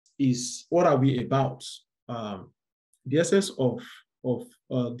is what are we about? The essence of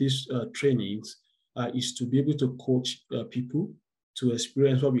these trainings is to be able to coach people to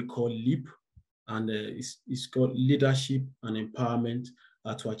experience what we call LEAP, and it's called leadership and empowerment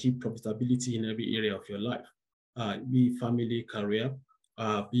to achieve profitability in every area of your life, be it family, career,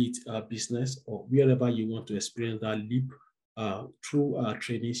 be it business, or wherever you want to experience that LEAP. Through our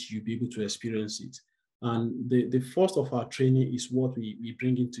trainings, you'll be able to experience it. And the first of our training is what we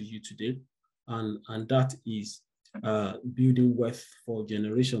bring into you today, and that is building wealth for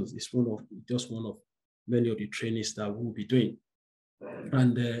generations. It's just one of many of the trainings that we'll be doing,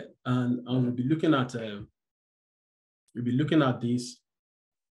 and we'll be looking at this.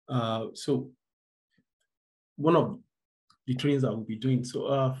 So one of the trainings that we'll be doing.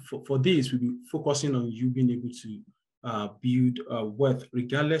 So for this, we'll be focusing on you being able to build wealth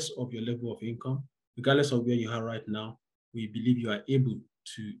regardless of your level of income, regardless of where you are right now. We believe you are able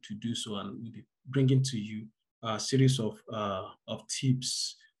to do so, and we'll be bringing to you a series of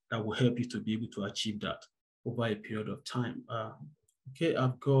tips that will help you to be able to achieve that over a period of time. Okay,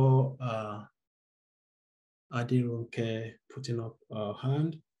 I've got Adironke putting up her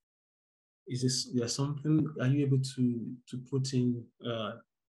hand. Is there something? Are you able to put in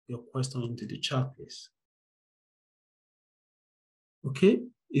your question into the chat, please? Okay.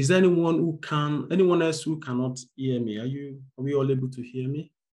 Is there anyone else who cannot hear me? Are we all able to hear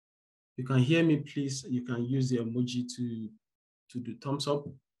me? If you can hear me, please, you can use the emoji to do thumbs up.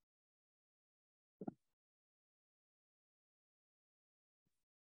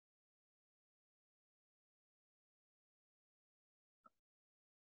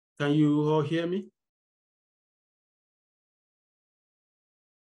 Can you all hear me?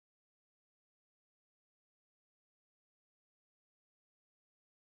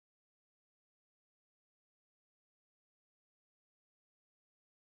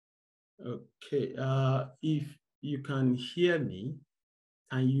 Okay, if you can hear me,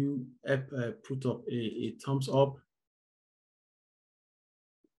 can you put up a thumbs up?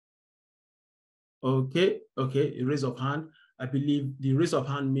 Okay, a raise of hand. I believe the raise of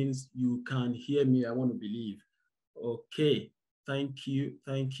hand means you can hear me. I want to believe. Okay, thank you.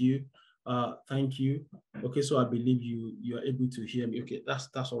 Thank you. Okay, so I believe you are able to hear me. Okay,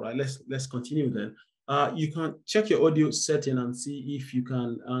 that's all right. Let's continue then. You can check your audio setting and see if you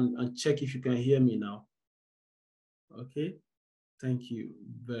can, and check if you can hear me now. Okay, thank you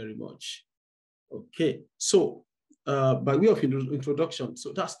very much. Okay, so by way of introduction,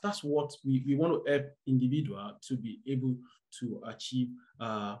 so that's what we want to help individual to be able to achieve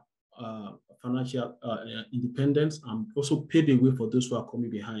financial independence, and also pave the way for those who are coming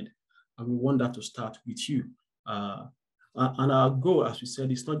behind. And we want that to start with you. And our goal, as we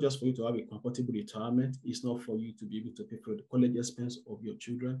said, is not just for you to have a comfortable retirement. It's not for you to be able to pay for the college expense of your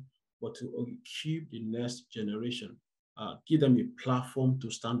children, but to keep the next generation, give them a platform to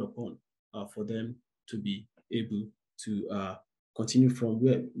stand upon for them to be able to continue from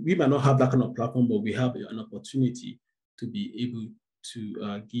where we might not have that kind of platform, but we have an opportunity to be able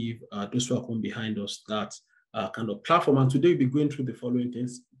to give those who are coming behind us that kind of platform. And today we'll be going through the following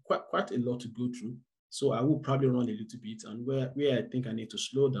things, quite a lot to go through. So I will probably run a little bit, and where I think I need to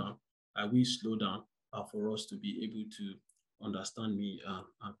slow down, I will slow down for us to be able to understand me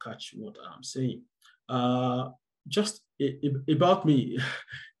and catch what I'm saying. Just about me,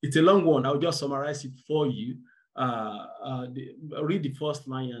 it's a long one. I'll just summarize it for you. Read the first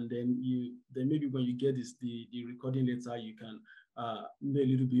line, and then maybe when you get the recording later, you can know a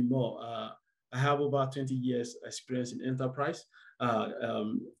little bit more. I have over 20 years experience in enterprise,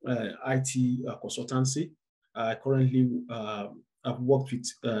 IT consultancy. Currently, I've worked with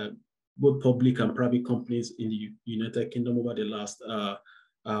both public and private companies in the United Kingdom over the last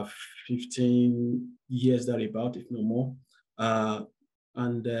 15 years, thereabout, if no more.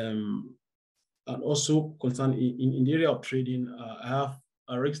 And also concerned in the area of trading, I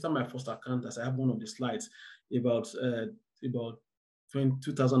registered my first account, as I have one of the slides, about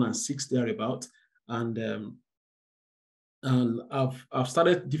 2006 thereabout, and I've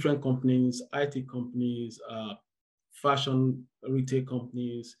started different companies, IT companies, fashion retail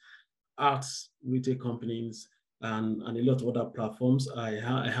companies, arts retail companies, and a lot of other platforms. I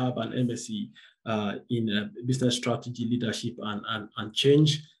have an MSc in business strategy, leadership, and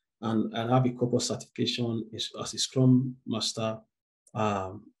change, and I have a corporate certification as a Scrum Master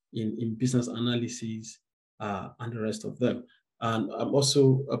in business analysis and the rest of them. And I'm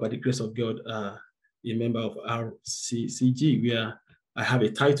also, by the grace of God, a member of RCCG, where I have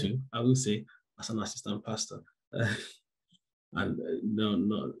a title, I will say, as an assistant pastor.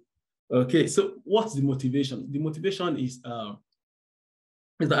 No. Okay, so what's the motivation? The motivation is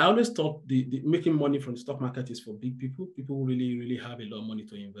is that I always thought the making money from the stock market is for big people, people who really, really have a lot of money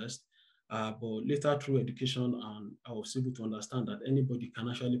to invest. But later through education, and I was able to understand that anybody can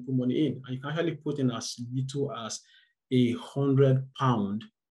actually put money in. And you can actually put in as little as £100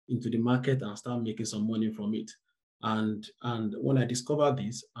 into the market and start making some money from it. And when I discovered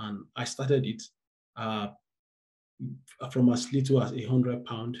this and I started it uh, from as little as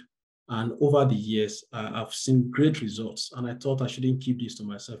 £100, and over the years, I've seen great results. And I thought I shouldn't keep this to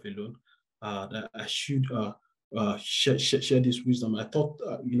myself alone. That I should share this wisdom. I thought,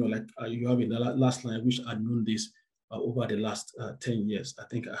 like you have in the last line, I wish I'd known this over the last 10 years. I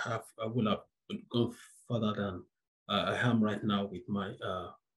think I would have gone further than I am right now with my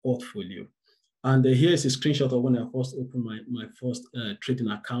portfolio. And here is a screenshot of when I first opened my first trading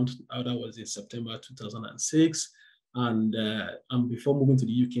account. That was in September 2006. And before moving to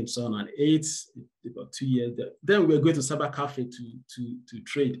the UK in 2008, about 2 years, then we were going to cyber cafe to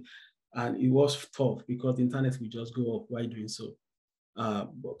trade. And it was tough because the internet would just go up while doing so.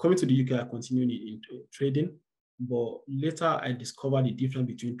 But coming to the UK, I continued in trading. But later, I discovered the difference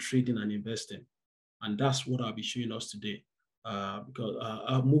between trading and investing. And that's what I'll be showing us today. Because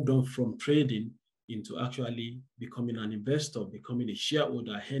I've moved on from trading into actually becoming an investor, becoming a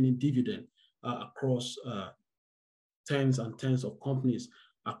shareholder, earning dividend across tens and tens of companies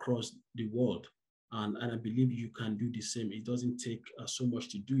across the world. And I believe you can do the same. It doesn't take so much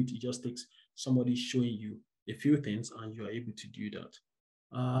to do it. It just takes somebody showing you a few things and you are able to do that.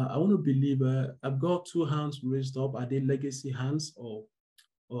 I want to believe I've got 2 hands raised up. Are they legacy hands or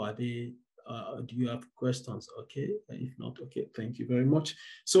are they, do you have questions? Okay, if not, okay, thank you very much.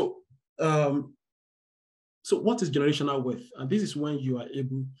 So, so what is generational wealth? And this is when you are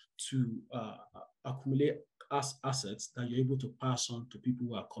able to accumulate assets that you're able to pass on to people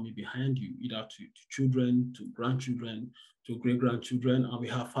who are coming behind you, either to children, to grandchildren, to great-grandchildren. And we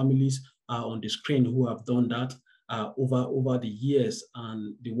have families on the screen who have done that over the years.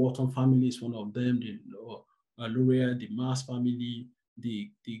 And the Wharton family is one of them, the Laurier, the Mars family, the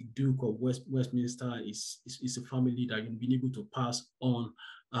Duke of Westminster is a family that you've been able to pass on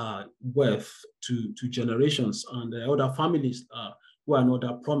wealth to generations. And the other families who are not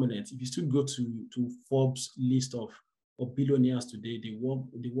that prominent. If you still go to Forbes list of billionaires today, the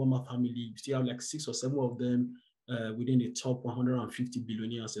Walmart family, you still have like 6 or 7 of them within the top 150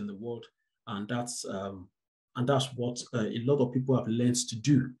 billionaires in the world. And that's what a lot of people have learned to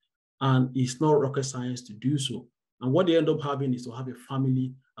do. And it's not rocket science to do so. And what they end up having is to have a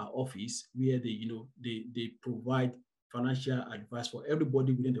family office where they provide financial advice for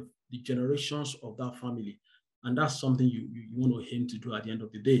everybody within the generations of that family. And that's something you want to aim to do at the end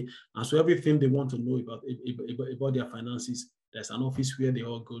of the day. And so everything they want to know about their finances, there's an office where they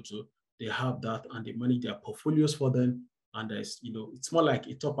all go to. They have that and they manage their portfolios for them. And there's, it's more like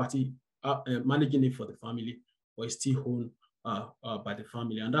a third party managing it for the family, but it's still owned by the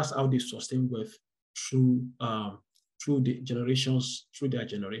family. And that's how they sustain wealth through their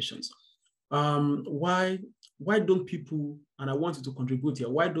generations. Why don't people, and I want you to contribute here,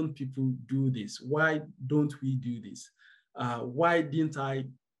 why don't people do this? Why don't we do this? Why didn't I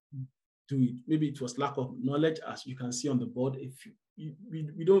do it? Maybe it was lack of knowledge, as you can see on the board.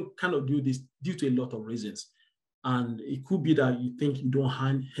 We don't kind of do this due to a lot of reasons. And it could be that you think you don't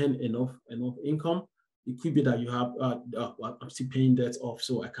earn enough income. It could be that you have, I'm still paying debt off,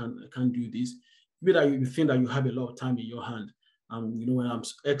 so I can't do this. It could be that you think that you have a lot of time in your hand.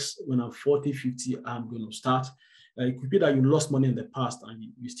 When I'm 40, 50, I'm going to start. It could be that you lost money in the past and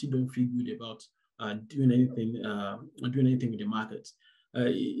you still don't feel good about doing anything with the market.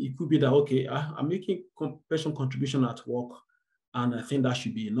 It could be that, okay, I'm making pension contribution at work and I think that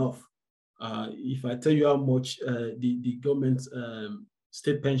should be enough. If I tell you how much the government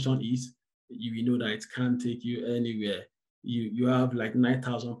state pension is, you will know that it can't take you anywhere. You have like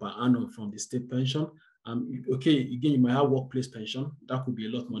 9,000 per annum from the state pension. Okay, again, you might have workplace pension. That could be a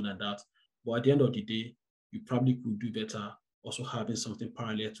lot more than that. But at the end of the day, you probably could do better also having something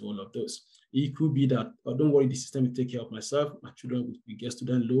parallel to all of those. It could be that, oh, don't worry, the system will take care of myself. My children will get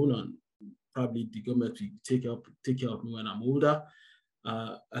student loan and probably the government will take care of me when I'm older.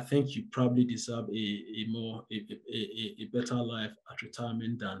 I think you probably deserve a better life at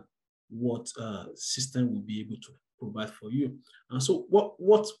retirement than what system will be able to provide for you. And so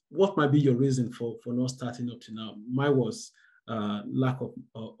what might be your reason for not starting up to now? Mine was lack of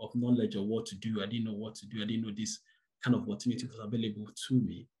knowledge of what to do. I didn't know what to do. I didn't know this kind of opportunity was available to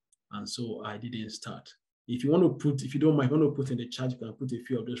me. And so I didn't start. If you don't mind, want to put in the chat, you can put a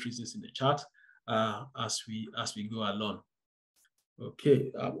few of those reasons in the chat as we go along.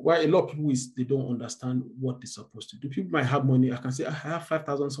 Okay, why a lot of people they don't understand what they're supposed to do. People might have money. I can say I have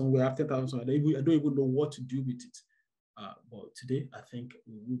 5,000 somewhere, I have 10,000 somewhere. I don't even know what to do with it. But today, I think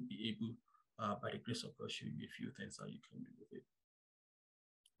we will be able, by the grace of God, show you a few things that you can do with it.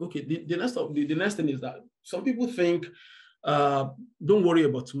 Okay, the next thing is that some people think, don't worry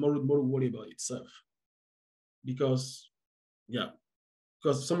about tomorrow. Tomorrow will worry about itself, because yeah,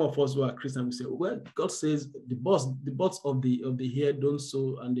 because some of us who are Christian we say, well, God says the buds of the hair don't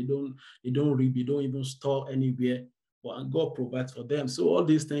sow, and they don't reap, they don't even store anywhere, but God provides for them. So all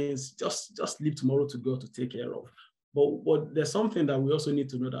these things, just leave tomorrow to God to take care of. But there's something that we also need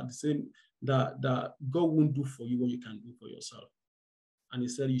to know, that the same that God won't do for you what you can do for yourself. And he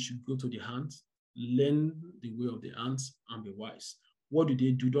said you should go to the ants, learn the way of the ants, and be wise. What do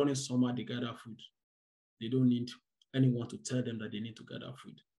they do during summer? They gather food. They don't need anyone to tell them that they need to gather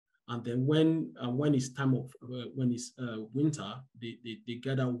food. And then when it's time of when it's winter, they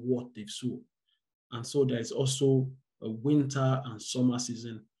gather what they've sown. And so there is also a winter and summer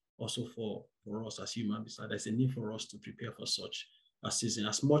season also for us as human beings. There's a need for us to prepare for such a season,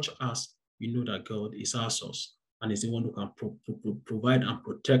 as much as we know that God is our source and is the one who can provide and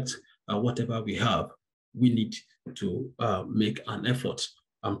protect whatever we have. We need to make an effort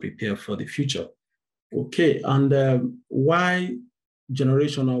and prepare for the future. Okay, and why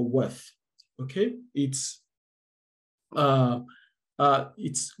generational wealth? Okay, it's God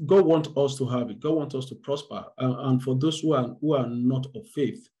wants us to have it. God wants us to prosper. And for those who are not of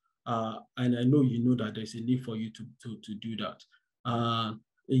faith, and I know you know that there's a need for you to do that.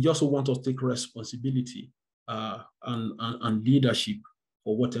 He also wants us to take responsibility and leadership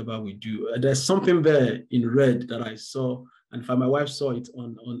for whatever we do. There's something there in red that I saw, and my wife saw it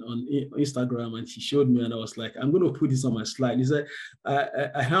on Instagram, and she showed me, and I was like, I'm going to put this on my slide. He said,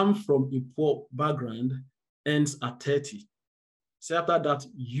 I am from a poor background, ends at 30. So after that,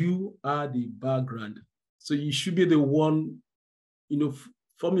 you are the background. So you should be the one,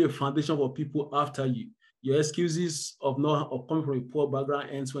 forming a foundation for people after you. Your excuses of coming from a poor background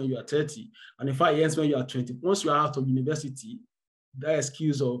ends when you are 30. And in fact, it ends when you are 20. Once you are out of university, that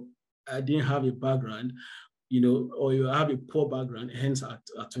excuse of I didn't have a background, or you have a poor background, hence at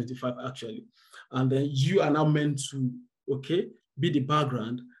 25 actually. And then you are now meant to, be the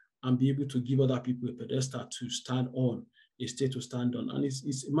background and be able to give other people a pedestal to stand on, a state to stand on. And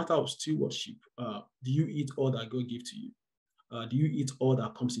it's a matter of stewardship. Do you eat all that God gives to you? Do you eat all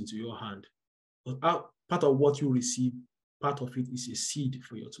that comes into your hand? Part of what you receive, part of it is a seed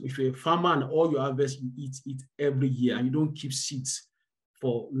for you. If you're a farmer and all you harvest, you eat it every year, and you don't keep seeds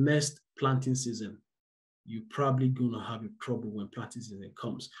for next planting season, you're probably going to have a problem when planting season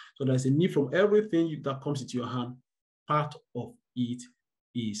comes. So there's a need from everything that comes into your hand. Part of it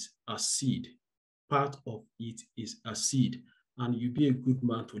is a seed. Part of it is a seed. And you be a good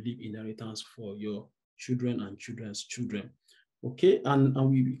man to leave inheritance for your children and children's children. Okay, and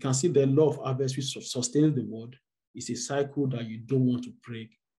we can see the law of harvest which sustains the world. It's a cycle that you don't want to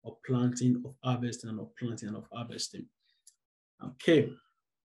break, of planting, of harvesting, and of planting, and of harvesting. Okay.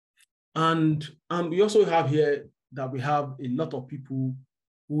 And we also have here that we have a lot of people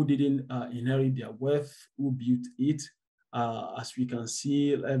who didn't inherit their wealth, who built it. As we can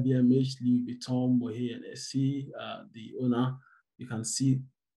see, LVMH, Louis Vuitton, Moët Hennessy, the owner. You can see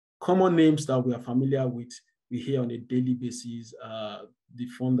common names that we are familiar with. We hear on a daily basis. The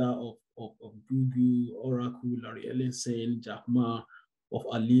founder of Google, Oracle, Larry Ellison, Jack Ma of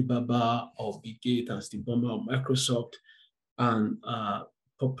Alibaba, of Bill Gates, and Steve Ballmer of Microsoft, and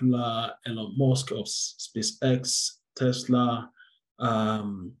popular Elon Musk of SpaceX, Tesla,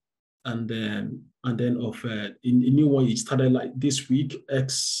 and then of a new one. It started like this week,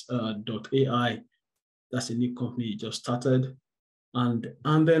 X.AI. That's a new company it just started, and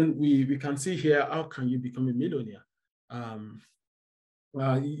then we can see here how can you become a millionaire.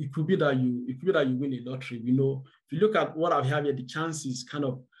 It could be that you win a lottery. We know if you look at what I have here, the chances kind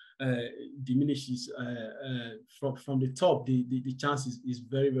of diminishes from the top. The chance is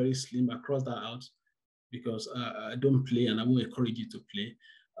very, very slim. I cross that out because I don't play, and I won't encourage you to play.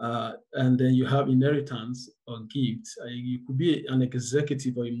 And then you have inheritance or gifts. You could be an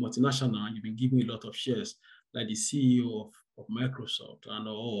executive or a multinational, and you've been given a lot of shares, like the CEO of Microsoft and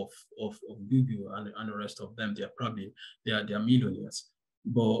of Google and the rest of them. They are millionaires.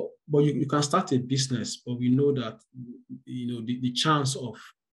 But you can start a business, but we know that the chance of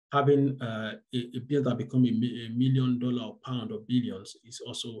having a business that become $1 million or pound or billions is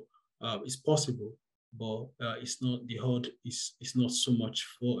also is possible, but it's not the odd is not so much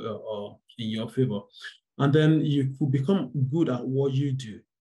for in your favor. And then you could become good at what you do,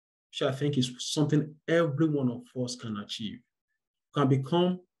 which I think is something every one of us can achieve. can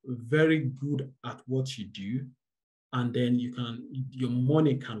become very good at what you do, and then your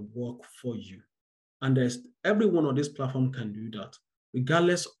money can work for you. And there's everyone on this platform can do that,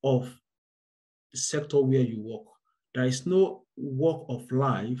 regardless of the sector where you work. There is no walk of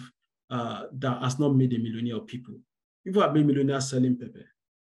life that has not made a millionaire of people. People have been millionaires selling pepper.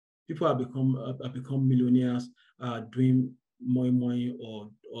 People have become millionaires doing moi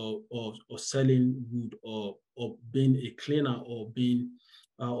or selling wood or being a cleaner or being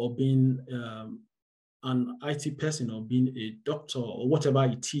an IT person or being a doctor or whatever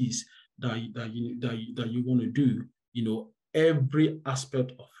it is that you want to do. You know, every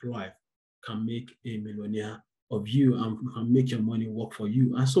aspect of life can make a millionaire of you and can make your money work for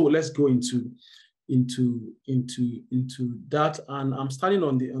you. And so let's go into that. And I'm standing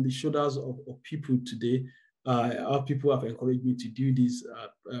on the shoulders of people today. Our people have encouraged me to do this.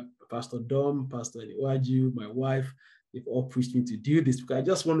 Pastor Dom, Pastor Iwaju, my wife, they've all pushed me to do this because I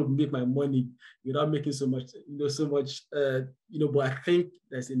just want to make my money without making so much. But I think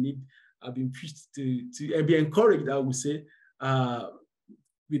there's a need. I've been pushed to be encouraged, I would say,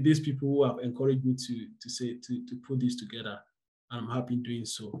 with these people who have encouraged me to put this together. And I'm happy doing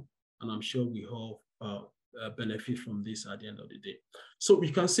so. And I'm sure we all benefit from this at the end of the day. So we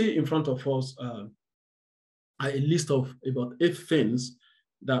can see in front of us a list of about 8 things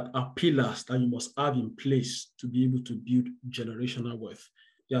that are pillars that you must have in place to be able to build generational wealth.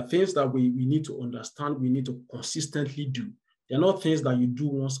 There are things that we need to understand, we need to consistently do. They're not things that you do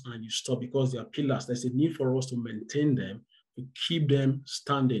once and you stop because they are pillars. There's a need for us to maintain them, to keep them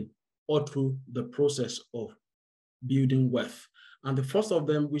standing all through the process of building wealth. And the first of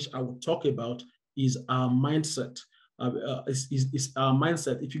them, which I will talk about, is our mindset. Is our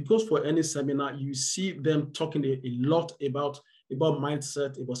mindset. If you go for any seminar, you see them talking a lot about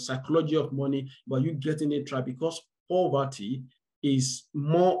mindset, about psychology of money, about you getting it right, because poverty is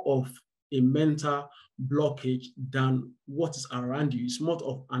more of a mental blockage than what is around you. It's more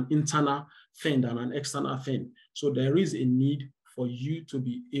of an internal thing than an external thing. So there is a need for you to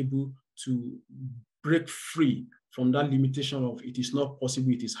be able to break free from that limitation of it is not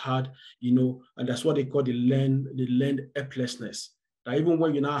possible, it is hard, and that's what they call the learned helplessness. That even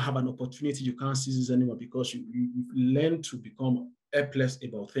when you now have an opportunity, you can't seize this anymore because you've learned to become helpless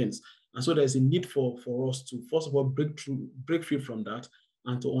about things. And so there's a need for us to, first of all, break free from that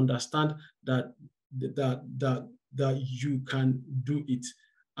and to understand that you can do it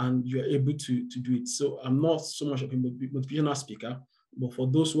and you're able to do it. So I'm not so much of a motivational speaker, but for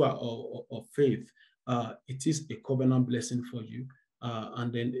those who are of faith, it is a covenant blessing for you.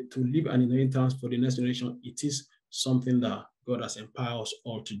 And then to leave an inheritance for the next generation, it is something that God has empowered us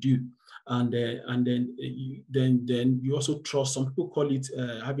all to do. And then you also trust. Some people call it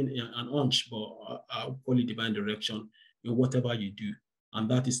having an hunch, but I'll call it divine direction in whatever you do. And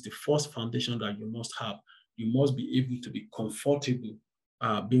that is the first foundation that you must have. You must be able to be comfortable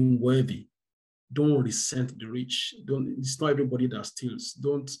being worthy. Don't resent the rich. It's not everybody that steals.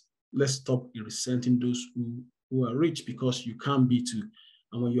 Let's stop resenting those who are rich, because you can't be too.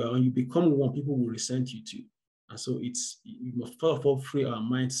 And when you become one, people will resent you too. And so you must first of all free our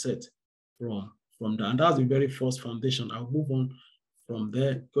mindset from that. And that's the very first foundation. I'll move on from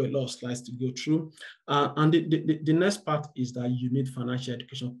there. Got a lot of slides to go through. And the next part is that you need financial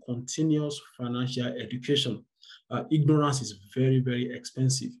education, continuous financial education. Ignorance is very, very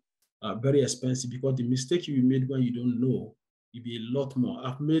expensive. Very expensive, because the mistake you made when you don't know, it'll be a lot more.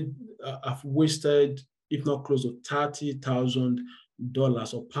 I've wasted, if not close to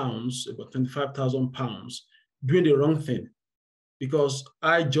 $30,000 or pounds, about 25,000 pounds, doing the wrong thing, because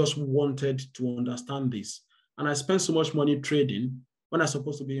I just wanted to understand this. And I spent so much money trading when I'm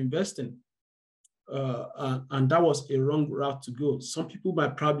supposed to be investing. And that was a wrong route to go. Some people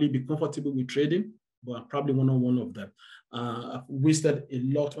might probably be comfortable with trading, but I'm probably one of them. I've wasted a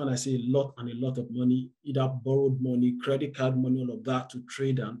lot, when I say a lot, and a lot of money, either borrowed money, credit card money, all of that, to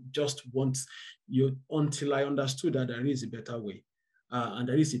trade, and just until I understood that there is a better way. And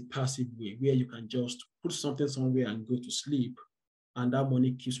there is a passive way where you can just put something somewhere and go to sleep, and that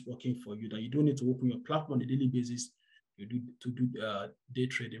money keeps working for you, that you don't need to open your platform on a daily basis to do day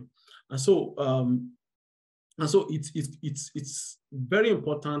trading. And so it's very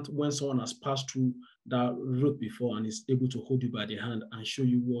important when someone has passed through that route before and is able to hold you by the hand and show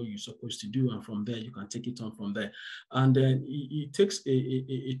you what you're supposed to do. And from there, you can take it on from there. And then it takes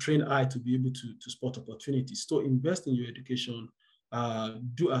a trained eye to be able to spot opportunities. So invest in your education.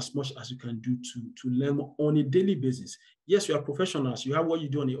 Do as much as you can do to learn on a daily basis. Yes, you are professionals. You have what you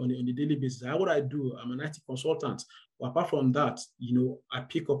do on a daily basis. What I do, I'm an IT consultant. But apart from that, I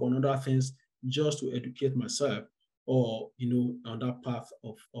pick up on other things just to educate myself or, on that path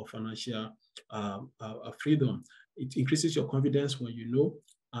of financial freedom. It increases your confidence when you know,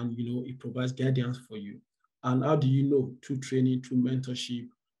 and, it provides guidance for you. And how do you know? Through training, through mentorship,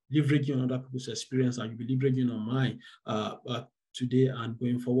 leveraging on other people's experience, and you'll be leveraging on mine today and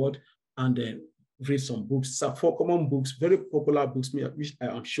going forward. And then read some books, 4 common books, very popular books, which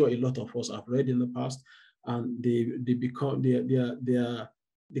I'm sure a lot of us have read in the past, and they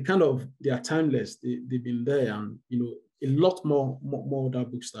are timeless. They've been there, and a lot more other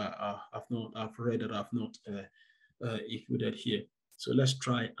books that I've read that I've not included here. So let's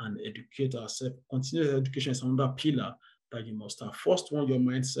try and educate ourselves. Continuous education is another pillar that you must have. First one, your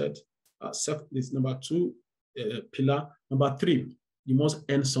mindset. Second is number 2 pillar. Number 3, you must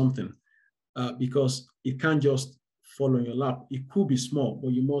earn something, because it can't just fall on your lap. It could be small,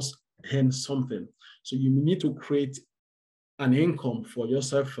 but you must earn something. So you need to create an income for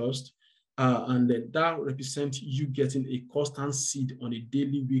yourself first, and that represents you getting a constant seed on a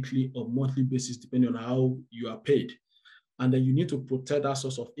daily, weekly, or monthly basis, depending on how you are paid. And then you need to protect that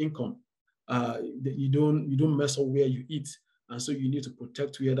source of income. You don't mess up where you eat, and so you need to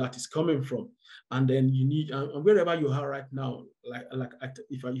protect where that is coming from. And then you need, and wherever you are right now,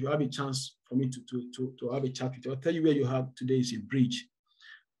 if you have a chance for me to have a chat with you, I'll tell you where you have today is a bridge,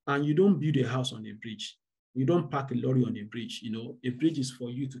 and you don't build a house on a bridge. You don't park a lorry on a bridge. A bridge is for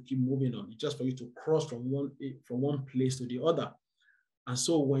you to keep moving on. It's just for you to cross from one place to the other. And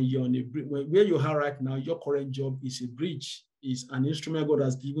so when you're on where you are right now, your current job is a bridge, is an instrument God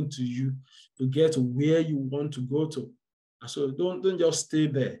has given to you to get to where you want to go to. And so don't just stay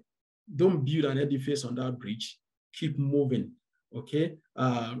there. Don't build an edifice on that bridge. Keep moving, okay?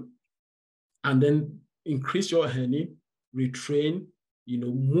 And then increase your earning, retrain,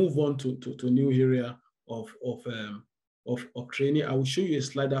 move on to a new area of training. I will show you a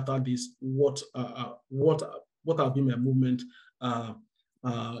slide after this. What have been my movement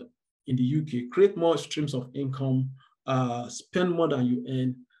in the UK? Create more streams of income, spend more than you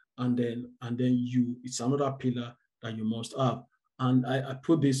earn, and then it's another pillar that you must have. And I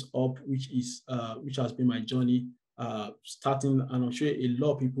put this up, which has been my journey, starting, and I'm sure a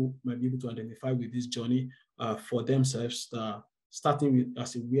lot of people might be able to identify with this journey for themselves. Starting with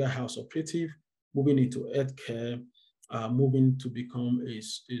as a warehouse operative, moving into healthcare, moving to become a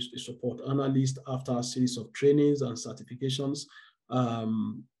support analyst after a series of trainings and certifications.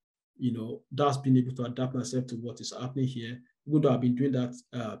 That's been able to adapt myself to what is happening here. Even though I've been doing that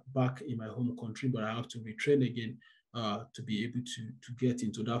back in my home country, but I have to retrain again to be able to get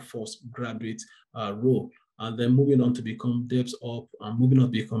into that first graduate role. And then moving on to become DevOps, and moving on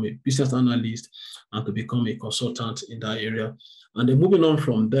to become a business analyst, and to become a consultant in that area. And then moving on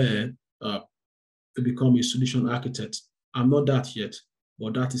from there to become a solution architect. I'm not that yet,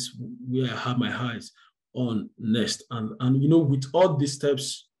 but that is where I have my eyes on next. And with all these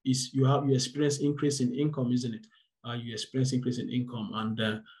steps, you experience increase in income, isn't it? You experience increase in income, and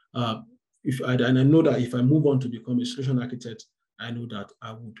I know that if I move on to become a solution architect, I know that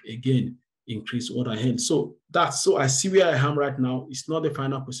I would again increase what I earn. So I see where I am right now. It's not the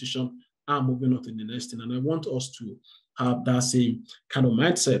final position. I'm moving on to the next thing, and I want us to have that same kind of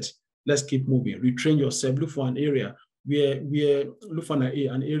mindset. Let's keep moving. Retrain yourself. Look for an area where look for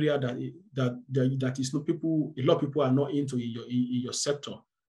an area that is not people. A lot of people are not into in your sector,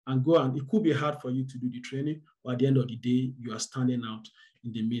 and go. And it could be hard for you to do the training, but at the end of the day, you are standing out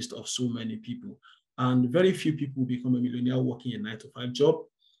in the midst of so many people. And very few people become a millionaire working a 9-to-5 job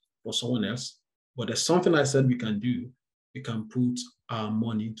for someone else. But there's something I said we can do. We can put our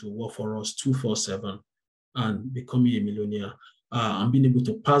money to work for us 24/7 and becoming a millionaire. And being able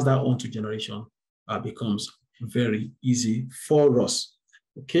to pass that on to generation becomes very easy for us.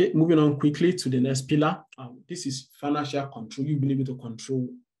 Okay, moving on quickly to the next pillar. This is financial control. You being able to control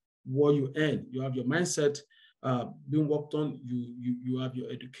what you earn. You have your mindset being worked on. You have your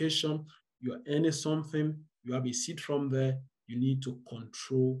education. You are earning something. You have a seed from there. You need to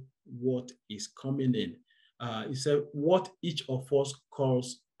control what is coming in. It said what each of us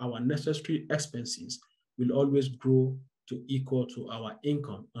calls our necessary expenses will always grow to equal to our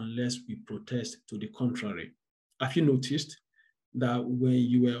income unless we protest to the contrary. Have you noticed that when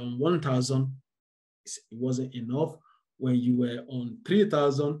you were on 1,000, it wasn't enough? When you were on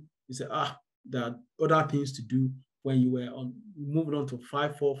 3,000, you said, there are other things to do. When you were moving on to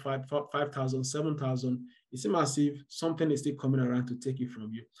 5,000, 7,000, it seems as if something is still coming around to take it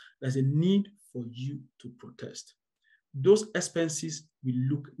from you. There's a need for you to protest. Those expenses will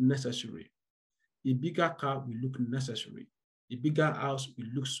look necessary. A bigger car will look necessary. A bigger house will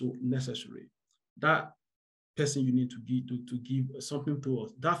look so necessary. That person you need to give something to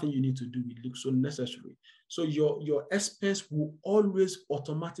us, that thing you need to do will look so necessary. So your expense will always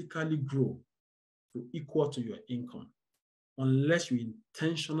automatically grow to equal to your income, unless you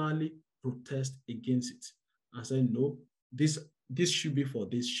intentionally protest against it and say, no, this should be for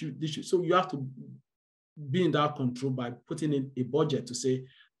this. So you have to be in that control by putting in a budget to say,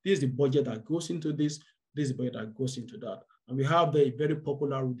 this is the budget that goes into this is the budget that goes into that. And we have the very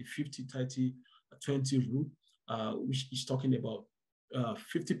popular rule, the 50-30-20 rule, which is talking about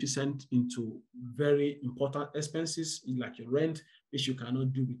 50% into very important expenses like your rent, which you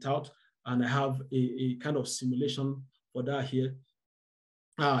cannot do without. And I have a kind of simulation for that here.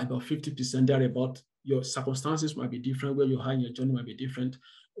 About 50% there, about your circumstances might be different, where you are in your journey might be different.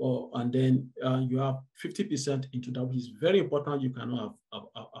 And then you have 50% into that, which is very important, you cannot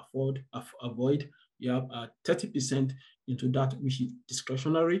avoid. You have 30% into that, which is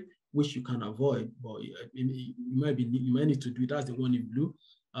discretionary, which you can avoid, but you might need to do. That's the one in blue.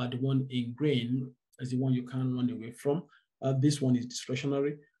 The one in green is the one you can't run away from. This one is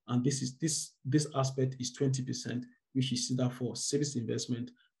discretionary, and this aspect is 20%, which is either for savings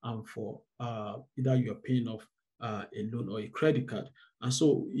investment and for either you're paying off a loan or a credit card. And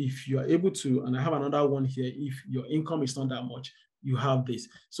so if you are able to, and I have another one here, if your income is not that much, you have this.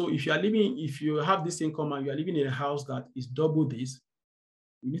 So if you have this income and you are living in a house that is double this,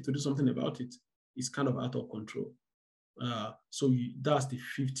 you need to do something about it. It's kind of out of control. That's the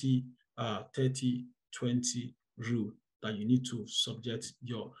 50-30-20 rule that you need to subject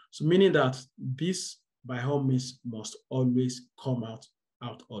so meaning that this by all means must always come out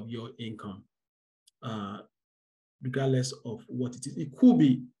of your income, regardless of what it is. It could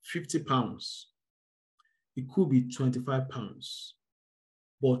be 50 pounds. It could be 25 pounds.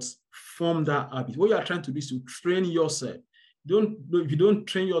 But from that habit, what you are trying to do is to train yourself. If you don't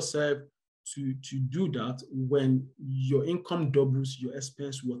train yourself to do that, when your income doubles, your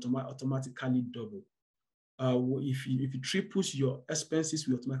expense will automatically double. If you triples, your expenses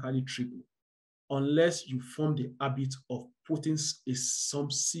will automatically triple, unless you form the habit of putting some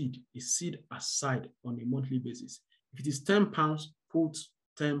seed aside on a monthly basis. If it is 10 pounds, put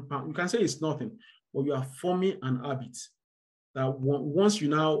 10 pounds. You can say it's nothing, but you are forming an habit that once you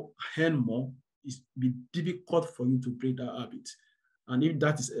now earn more, it's be difficult for you to break that habit. And if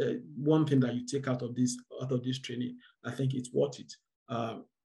that is one thing that you take out of this training, I think it's worth it.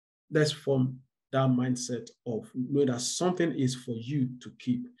 Let's form that mindset of knowing that something is for you to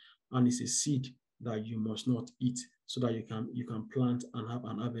keep, and it's a seed that you must not eat, so that you can plant and have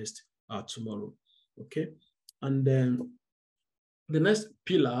an harvest tomorrow. Okay, and then the next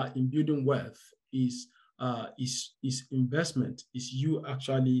pillar in building wealth is investment. Is you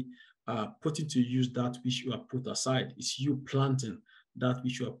actually putting to use that which you have put aside. It's you planting that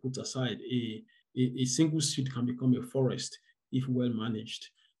which you have put aside. A single seed can become a forest if well managed.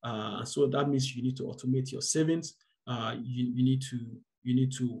 So that means you need to automate your savings. You need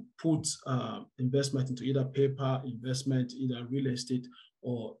to put investment into either paper investment, either real estate,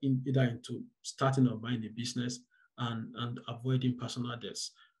 or either into starting or buying a business, and avoiding personal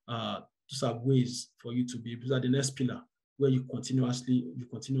debts. Those are ways for you to be. Those are the next pillar, where you continuously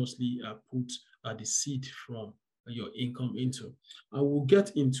put the seed from your income into. And we'll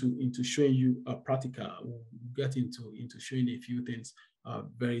get into showing you a practical. We'll get into showing a few things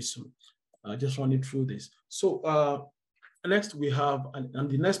very soon. Just running through this. So next we have, and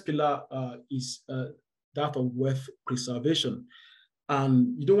the next pillar is that of wealth preservation.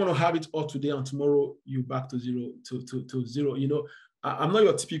 And you don't want to have it all today and tomorrow you back to zero. You know, I'm not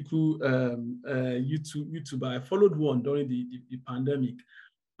your typical YouTuber. I followed one during the pandemic,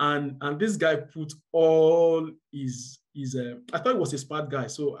 and this guy put all his I thought he was a smart guy,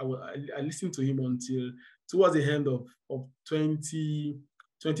 so I listened to him until towards the end of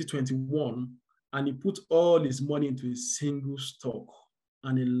 2021, and he put all his money into a single stock,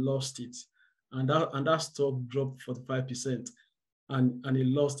 and he lost it, and that stock dropped 45%. And he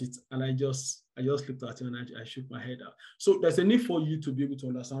lost it, and I just looked at him and I shook my head out. So there's a need for you to be able to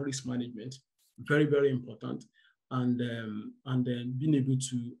understand risk management, very, very important, and then being able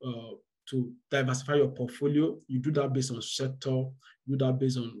to diversify your portfolio. You do that based on sector, you do that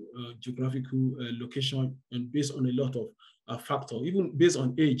based on geographical location, and based on a lot of factors, even based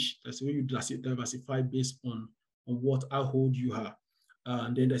on age. That's the way you diversify based on how old you are.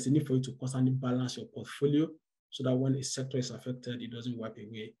 And then there's a need for you to constantly balance your portfolio, so that when a sector is affected, it doesn't wipe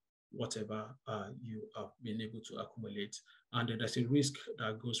away whatever you have been able to accumulate. And then there's a risk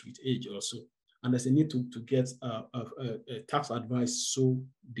that goes with age also. And there's a need to get a tax advice, so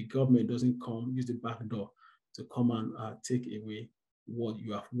the government doesn't use the back door to come and take away what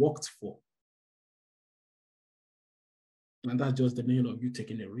you have worked for. And that's just the meaning of you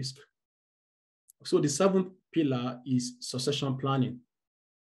taking a risk. So the seventh pillar is succession planning.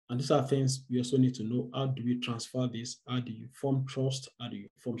 And these are things we also need to know. How do we transfer this? How do you form trust? How do you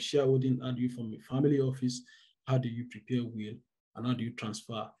form shareholding? How do you form a family office? How do you prepare will? And how do you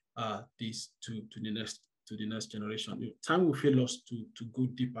transfer this to the next generation? Time will fail us to go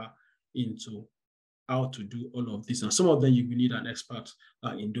deeper into how to do all of this. And some of them you will need an expert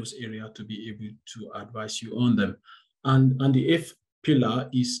in those areas to be able to advise you on them. And the eighth pillar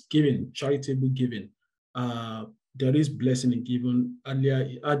is giving, charitable giving. There is blessing in giving.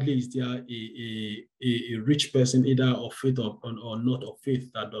 Hardly is there a rich person, either of faith or not of faith,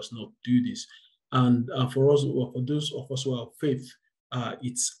 that does not do this. And for us, for those of us who have faith,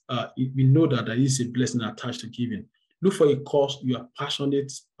 we know that there is a blessing attached to giving. Look for a cause you are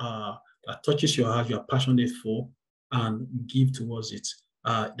passionate, that touches your heart, you are passionate for, and give towards it.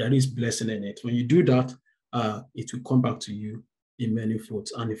 There is blessing in it. When you do that, it will come back to you in many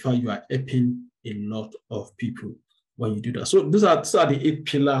folds. And in fact, you are helping a lot of people when you do that. So these are the 8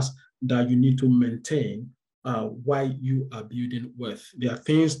 pillars that you need to maintain while you are building wealth. There are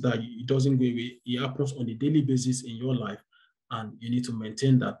things that it doesn't go away. It happens on a daily basis in your life, and you need to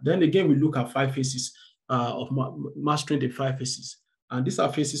maintain that. Then again, we look at 5 phases of mastering the 5 phases. And these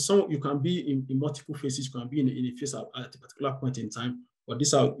are phases. Some you can be in multiple phases. You can be in a phase at a particular point in time. But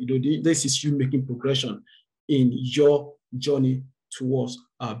this is you making progression in your journey towards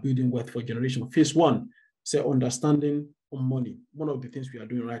building wealth for generation. Phase 1, say understanding on money. One of the things we are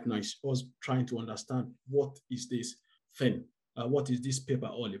doing right now is us trying to understand what is this thing, what is this paper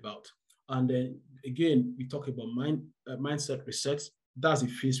all about. And then again, we talk about mindset reset. That's the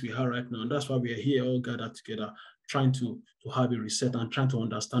phase we have right now. And that's why we are here all gathered together, trying to have a reset and trying to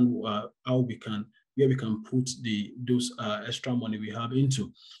understand where we can put those extra money we have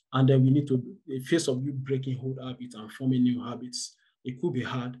into. And then we need to, in face of you breaking old habits and forming new habits, it could be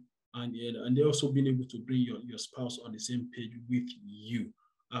hard. And they also being able to bring your spouse on the same page with you.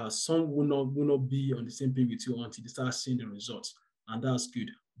 Some will not be on the same page with you until they start seeing the results, and that's good.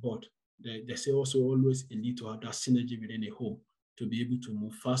 But there's also always a need to have that synergy within a home to be able to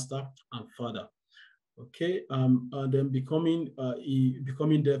move faster and further. Okay, and then becoming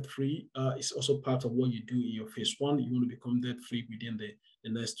debt-free is also part of what you do in your phase 1. You want to become debt-free within the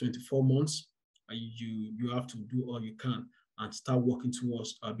next 24 months. You have to do all you can and start working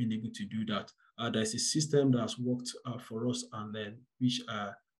towards being able to do that. There's a system that's worked for us, and then which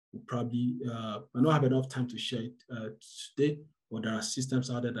will probably I don't have enough time to share it today, but there are systems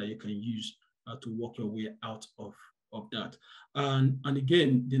out there that you can use to work your way out of that. And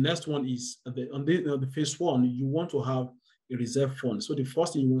again, the next one is on the phase 1, you want to have a reserve fund. So the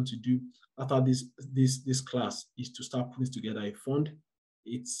first thing you want to do after this class is to start putting together a fund.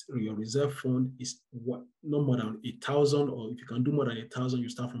 It's your reserve fund is no more than 1,000, or if you can do more than 1,000, you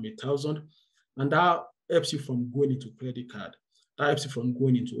start from 1,000, and that helps you from going into credit card. That helps you from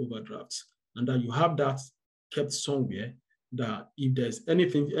going into overdrafts, and that you have that kept somewhere, that if there's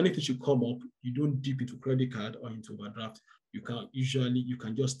anything should come up, you don't dip into credit card or into overdraft. You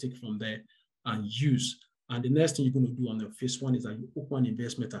can just take from there and use. And the next thing you're going to do on the phase 1 is that you open an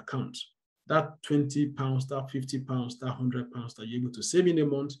investment account. That 20 pounds, that 50 pounds, that 100 pounds that you're able to save in a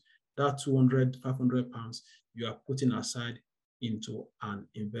month, that 200, 500 pounds, you are putting aside into an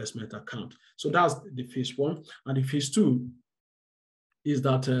investment account. So that's the phase 1. And the phase 2 is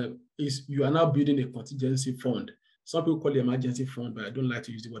that you are now building a contingency fund. Some people call it emergency fund, but I don't like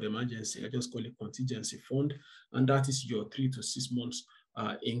to use the word emergency. I just call it contingency fund. And that is your 3 to 6 months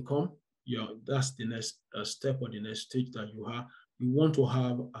income. That's the next step or the next stage that you have. You want to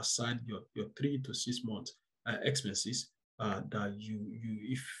have aside your 3 to 6 months expenses that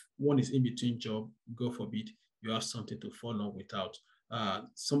if one is in between job, God forbid, you have something to fall on without. I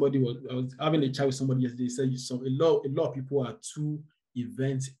was having a chat with somebody yesterday. They said a lot of people are 2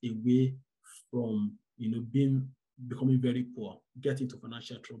 events away from becoming very poor, get into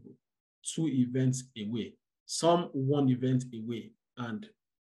financial trouble. 2 events away, some 1 event away, and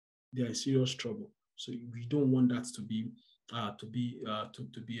they're in serious trouble. So we don't want that to be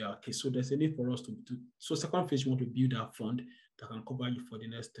our case. So there's a need for us to so second phase, you want to build a fund that can cover you for the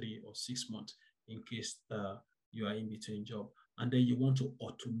next 3 or 6 months in case you are in between job. And then you want to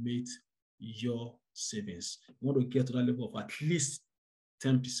automate your savings. You want to get to that level of at least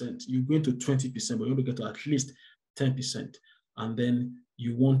 10%. You're going to 20%, but you want to get to at least 10%. And then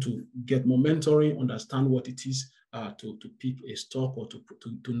you want to get more mentoring, understand what it is to pick a stock or to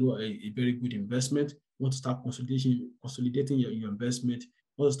know a very good investment. You want to start consolidating your investment.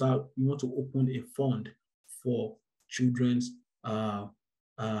 You want to open a fund for children's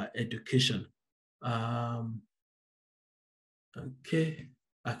education. Okay,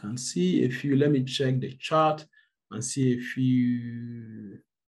 I can see a few. Let me check the chart and see a few.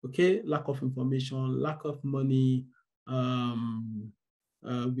 Okay, lack of information, lack of money.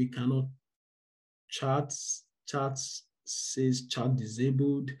 We cannot charts says chart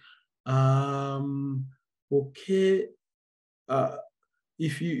disabled. Okay.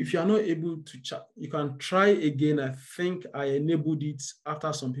 If you are not able to chat, you can try again. I think I enabled it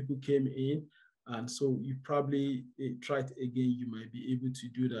after some people came in, and so you probably try it again. You might be able to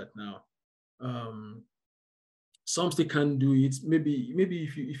do that now. Some still can't do it. Maybe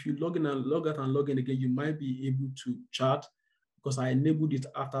if you log in and log out and log in again, you might be able to chat because I enabled it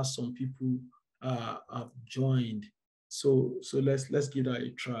after some people have joined. So let's give that a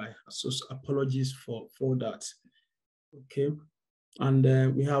try. So apologies for that. Okay,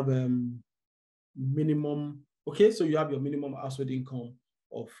 and we have minimum. Okay, so you have your minimum household income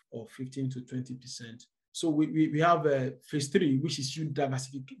of 15 to 20%. So we have phase 3, which is you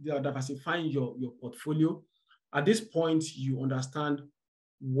diversifying your portfolio. At this point, you understand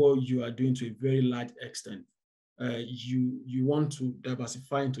what you are doing to a very large extent. You want to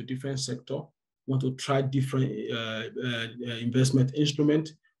diversify into different sector, want to try different investment instrument.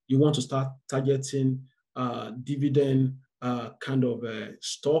 You want to start targeting dividend kind of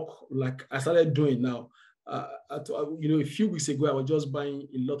stock, like I started doing now. A few weeks ago, I was just buying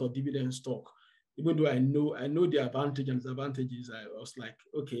a lot of dividend stock. Even though I know the advantage and disadvantages, I was like,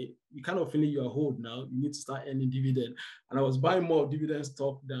 okay, you kind of feeling you're old now. You need to start earning dividend. And I was buying more dividend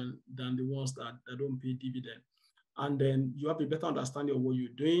stock than the ones that don't pay dividend. And then you have a better understanding of what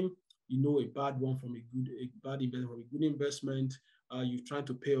you're doing. You know a bad one from a bad investment from a good investment. You're trying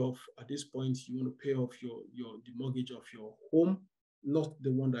to pay off at this point. You want to pay off the mortgage of your home, not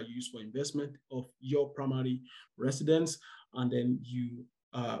the one that you use for investment, of your primary residence, and then you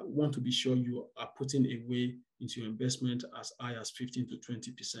want to be sure you are putting away into your investment as high as 15 to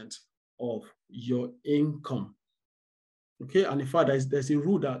 20% of your income. Okay, and in fact, there's a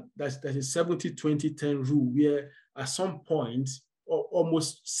rule there's a 70-20-10 rule where at some point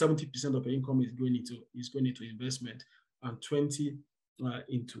almost 70% of your income is going into investment and 20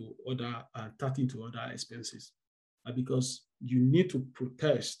 into other 30 into other expenses, because you need to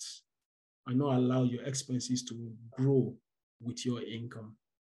protest and not allow your expenses to grow with your income.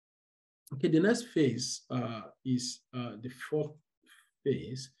 Okay, the next phase is the fourth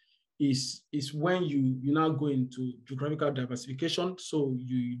phase. Is when you now go into geographical diversification. So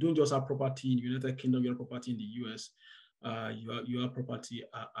you don't just have property in the United Kingdom, you have property in the US, you have property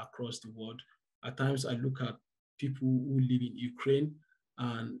across the world. At times I look at people who live in Ukraine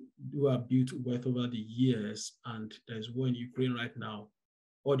and who have built wealth over the years, and there's war in Ukraine right now.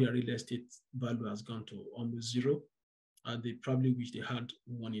 All their real estate value has gone to almost zero. They probably wish they had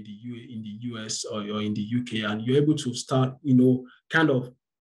one in the US or in the UK, and you're able to start, kind of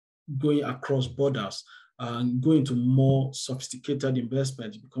going across borders and going to more sophisticated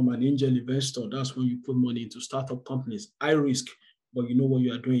investments, become an angel investor. That's when you put money into startup companies, high risk, but you know what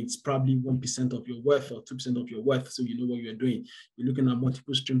you are doing. It's probably 1% of your wealth or 2% of your wealth, so you know what you're doing. You're looking at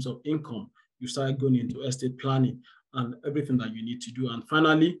multiple streams of income. You start going into estate planning and everything that you need to do. And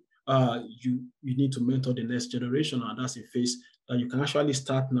finally, you need to mentor the next generation, and that's a phase that you can actually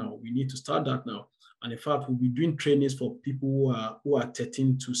start now. We need to start that now. And in fact, we'll be doing trainings for people who are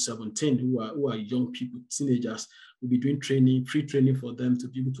 13 to 17, who are young people, teenagers. We'll be doing free training for them to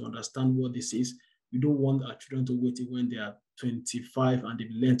be able to understand what this is. We don't want our children to wait when they are 25 and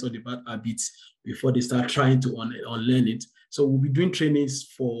they've learned all the bad habits before they start trying to unlearn it. So we'll be doing trainings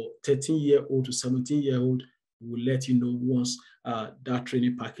for 13-year-old to 17-year-old. We'll let you know once that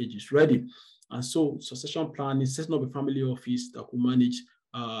training package is ready. And so succession planning, setting up a family office that will manage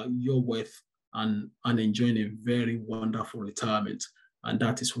your wealth and enjoying a very wonderful retirement. And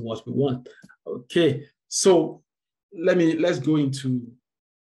that is what we want. Okay, so let's go into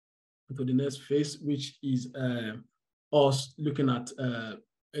the next phase, which is us looking at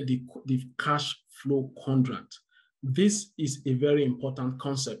the cash flow quadrant. This is a very important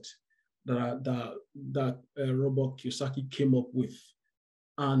concept that Robert Kiyosaki came up with,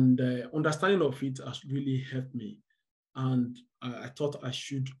 and understanding of it has really helped me. And I thought I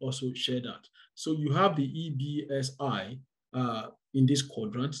should also share that. So you have the EBSI in this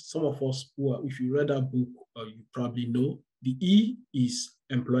quadrant. Some of us if you read that book, you probably know. The E is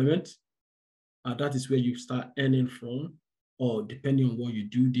employment. That is where you start earning from, or depending on what you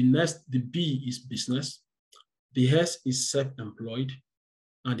do. The B is business. The S is self-employed.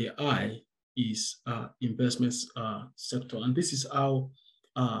 And the I is investments sector. And this is how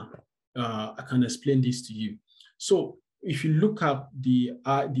I can explain this to you. So if you look at the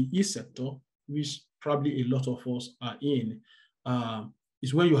E sector, which probably a lot of us are in,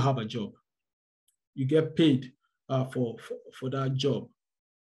 is when you have a job. You get paid for that job.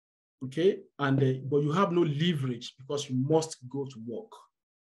 Okay, and but you have no leverage because you must go to work.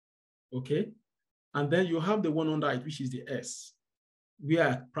 Okay, and then you have the one under it, which is the S, where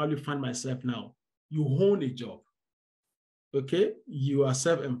I probably find myself now. You own a job. Okay, you are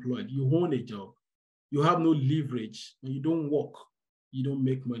self-employed. You own a job. You have no leverage. When you don't work, you don't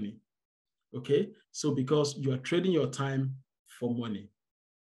make money. Okay, so because you are trading your time for money,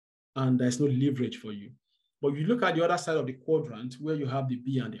 and there's no leverage for you. But you look at the other side of the quadrant where you have the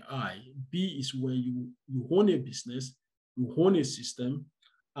B and the I. B is when you own a business, you own a system,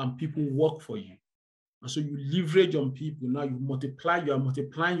 and people work for you. And so you leverage on people. Now you are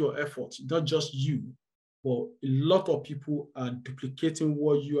multiplying your efforts, not just you, but a lot of people are duplicating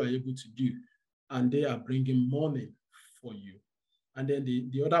what you are able to do, and they are bringing money for you. And then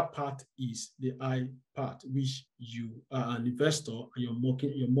the other part is the I part, which you are an investor and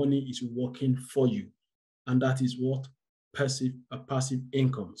your money is working for you. And that is what passive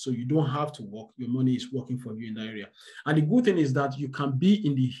income. So you don't have to work, your money is working for you in that area. And the good thing is that you can be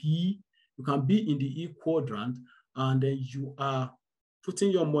in the E quadrant, and then you are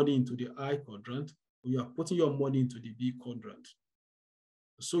putting your money into the I quadrant, or you are putting your money into the B quadrant.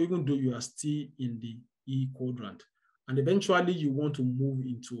 So even though you are still in the E quadrant, and eventually you want to move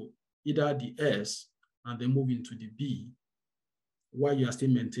into either the S and then move into the B while you are still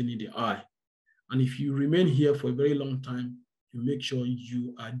maintaining the I. And if you remain here for a very long time, you make sure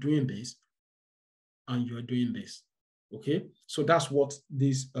you are doing this and you are doing this. Okay, so that's what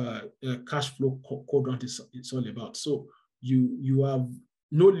this cash flow quadrant is all about. So you have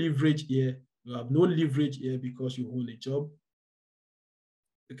no leverage here. You have no leverage here because you own a job.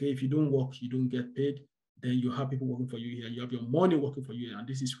 Okay, if you don't work, you don't get paid. Then you have people working for you here. You have your money working for you here, and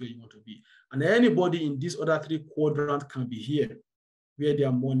this is where you want to be. And anybody in these other three quadrants can be here, where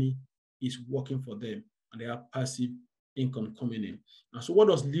their money is working for them and they have passive income coming in. And so what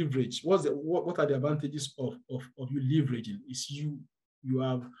does leverage, what are the advantages of you leveraging? Is you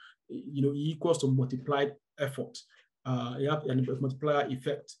have, equals to multiplied effort. You have a multiplier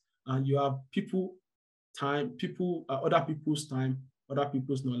effect, and you have other people's time, other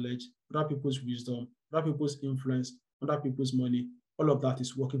people's knowledge, other people's wisdom, other people's influence, other people's money. All of that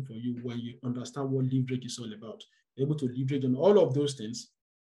is working for you when you understand what leverage is all about. You're able to leverage on all of those things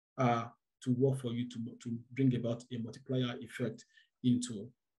to work for you to bring about a multiplier effect into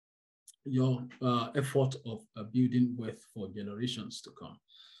your effort of building wealth for generations to come.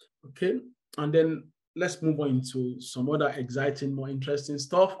 Okay, and then let's move on into some other exciting, more interesting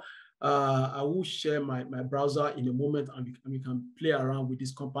stuff. I will share my browser in a moment, and we can play around with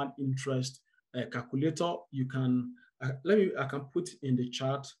this compound interest calculator. You can I can put in the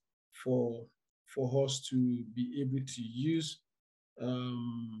chat for us to be able to use.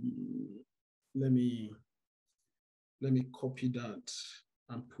 Let me copy that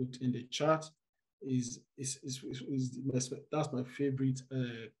and put in the chat. That's my favorite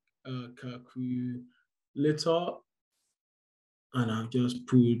calculator, and I've just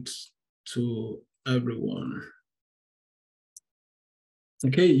put to everyone.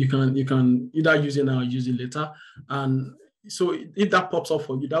 Okay, you can either use it now or use it later. And so if that pops up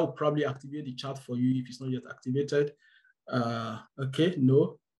for you, that will probably activate the chat for you if it's not yet activated. Okay,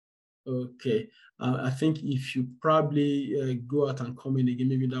 no. Okay, I think if you probably go out and come in again,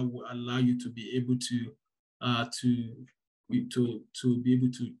 maybe that will allow you to be able to be able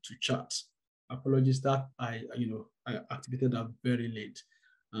to chat. Apologies that I activated that very late,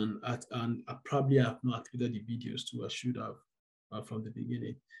 and I probably have not activated the videos too. I should have from the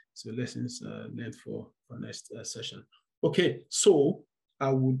beginning. So lessons learned for next session. Okay, so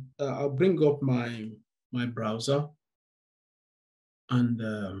I'll bring up my browser, and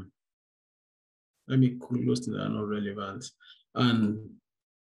let me close things that are not relevant. And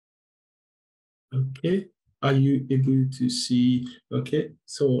okay, are you able to see? Okay,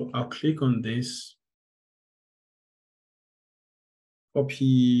 so I'll click on this,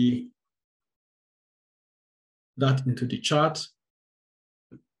 copy that into the chart.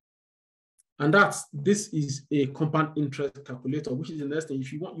 And this is a compound interest calculator, which is the next thing.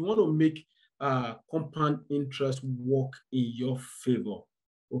 If you want to make compound interest work in your favor,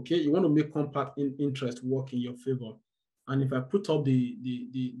 okay, you want to make compound interest work in your favor. And if I put up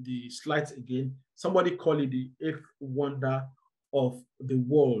the slides again, somebody call it the eighth wonder of the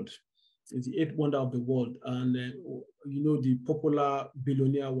world. It's the eighth wonder of the world. And the popular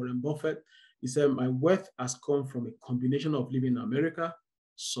billionaire Warren Buffett, he said, my wealth has come from a combination of living in America,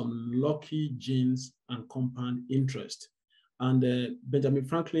 some lucky genes, and compound interest. And Benjamin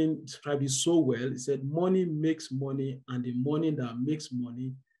Franklin described it so well. He said, money makes money, and the money that makes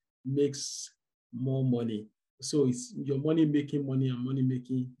money makes more money. So it's your money making money and money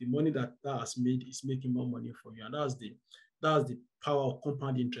making, the money that has made is making more money for you. And that's the power of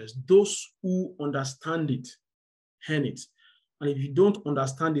compound interest. Those who understand it, earn it. And if you don't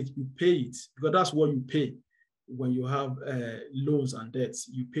understand it, you pay it, because that's what you pay when you have loans and debts.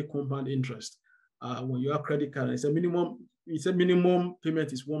 You pay compound interest. When you have credit card, it's a minimum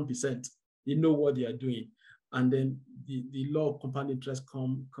payment is 1%. They know what they are doing. And then the law of compound interest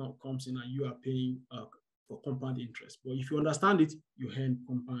comes in, and you are paying for compound interest. But if you understand it, you earn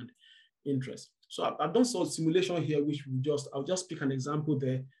compound interest. So I've done some simulation here, which I'll just pick an example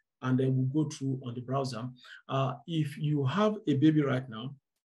there, and then we'll go through on the browser. If you have a baby right now,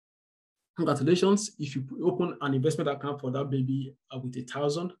 congratulations. If you open an investment account for that baby with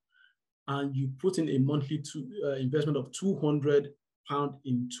 1,000, and you put in a monthly investment of £200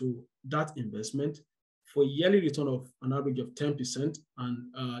 into that investment, for a yearly return of an average of 10%,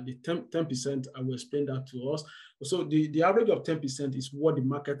 and the 10%, I will explain that to us. So the average of 10% is what the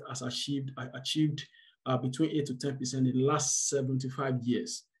market has achieved between 8 to 10% in the last 75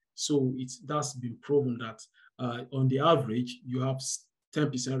 years. So that's been proven that on the average, you have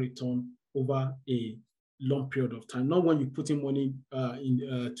 10% return over a long period of time. Not when you put in money in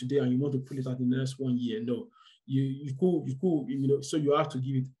today and you want to put it out in the next 1 year. No, you could, so you have to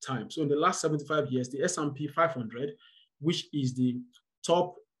give it time. So in the last 75 years, the S&P 500, which is the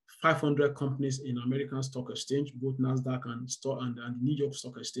top 500 companies in American Stock Exchange, both NASDAQ and the New York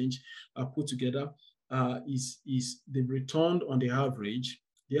Stock Exchange put together, they've returned on the average.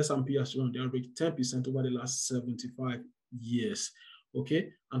 The S&P has shown on the average 10% over the last 75 years.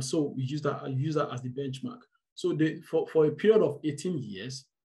 Okay, and so we use that as the benchmark. So for a period of 18 years,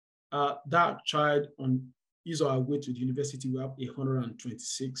 that child on his or her way to the university will have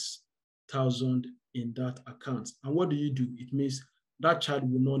 126,000 in that account. And what do? It means that child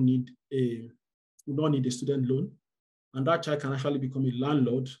will not need a student loan, and that child can actually become a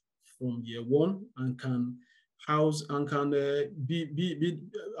landlord from year one and can house and can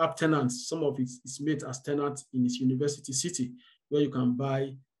have tenants. Some of its mates as tenants in its university city, where you can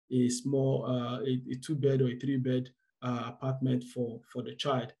buy a small a 2-bed or a 3-bed apartment for the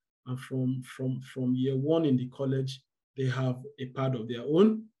child. And from year one in the college, they have a part of their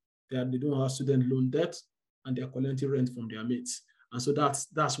own. They don't have student loan debt, and they're collecting rent from their mates. And so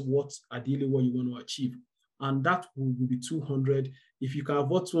that's what ideally what you want to achieve. And that will be 200. If you can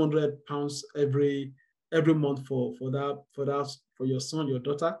afford £200 every month for your son, your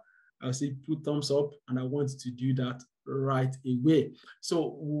daughter, I say put thumbs up, and I want to do that right away.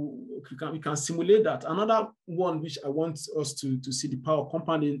 So we can simulate that. Another one which I want us to see the power of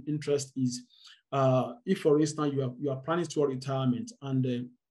compounding interest is if, for instance, you are planning toward retirement, and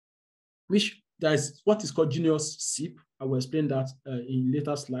which there is what is called juniors SIP. I will explain that in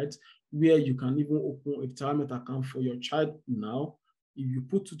later slides, where you can even open a retirement account for your child now. If you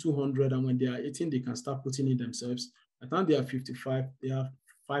put 200, and when they are 18, they can start putting in themselves. By the time they are 55, they have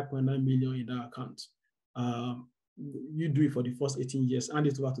 5.9 million in that account. You do it for the first 18 years, and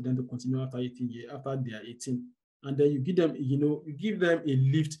it's over to them to continue after 18 years, after they are 18. And then you give them, you give them a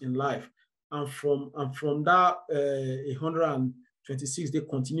lift in life. And from that 126, they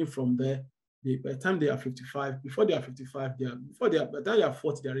continue from there. By the time they are 55, by the time they are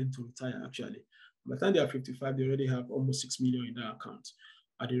 40, they're ready to retire, actually. By the time they are 55, they already have almost 6 million in their account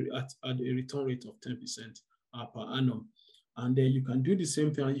at a return rate of 10% per annum. And then you can do the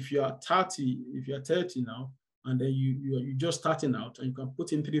same thing. If you are 30 now, and then you're just starting out, and you can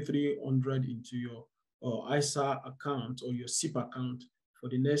put in 300 into your ISA account or your SIP account for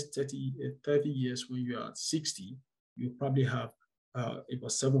the next 30 years. When you are 60, you probably have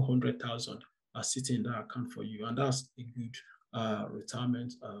about 700,000 sitting in that account for you, and that's a good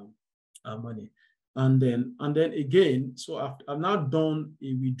retirement money. And then again, so I've now done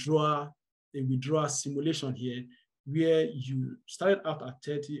a withdrawal simulation here, where you started out at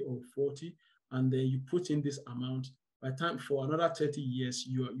 30 or 40, and then you put in this amount. By time for another 30 years,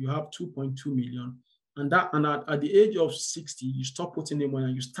 you have 2.2 million. And at the age of 60, you stop putting in money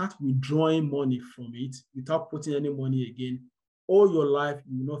and you start withdrawing money from it without putting any money again. All your life,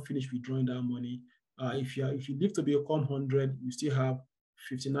 you will not finish withdrawing that money. If you live to become 100, you still have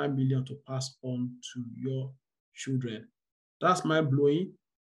 59 million to pass on to your children. That's mind-blowing,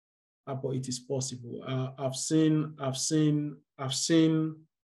 but it is possible. I've seen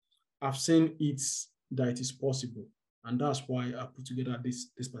it that it is possible, and that's why I put together this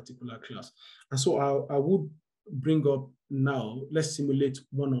particular class. And so I would bring up now. Let's simulate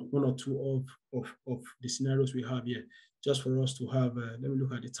one or two of the scenarios we have here. just for us to have, let me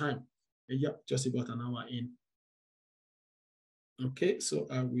look at the time. Yeah, just about an hour in. Okay, so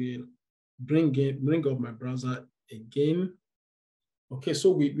I will bring up my browser again. Okay,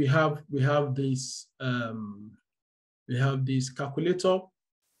 so we have this calculator.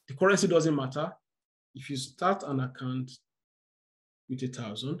 The currency doesn't matter. If you start an account with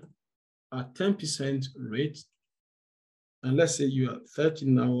 1,000 at 10% rate, and let's say you are 30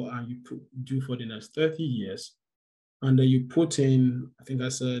 now and you do for the next 30 years, and then you put in, I think I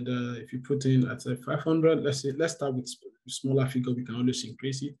said, if you put in, I'd say 500, let's start with smaller figure, we can always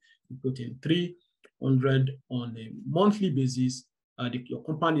increase it. You put in 300 on a monthly basis, your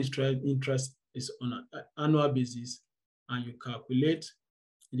compound interest is on an annual basis, and you calculate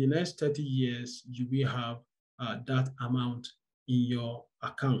in the next 30 years, you will have that amount in your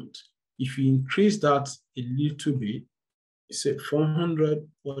account. If you increase that a little bit, say 400,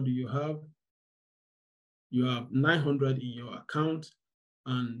 what do you have? You have 900 in your account,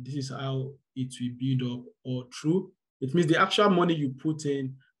 and this is how it will build up all through. It means the actual money you put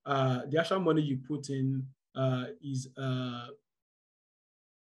in, is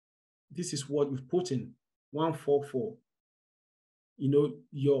this is what we've put in, 144. You know,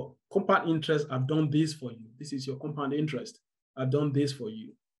 your compound interest, I've done this for you. This is your compound interest. I've done this for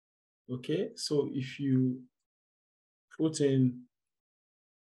you. Okay, so if you put in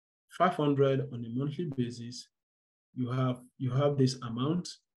 500 on a monthly basis, you have this amount,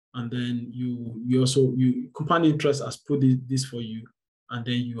 and then you compound interest has put this for you, and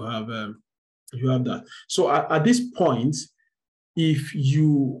then you have that. So at this point,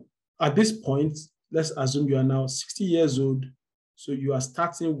 let's assume you are now 60 years old, so you are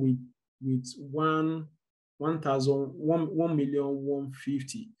starting with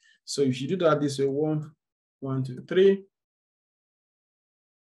 1,150. So if you do that this way, 1, 2, 3.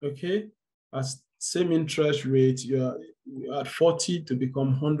 Okay, as same interest rate, you're at 40 to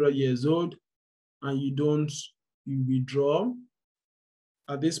become 100 years old, and you withdraw.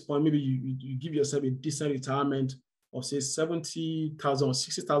 At this point, maybe you give yourself a decent retirement of say 70,000 or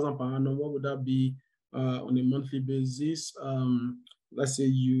 60,000 per annum. What would that be on a monthly basis? Let's say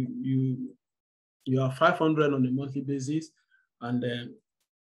you have 500 on a monthly basis, and then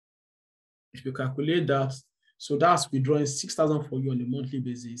if you calculate that, so that's withdrawing 6,000 for you on a monthly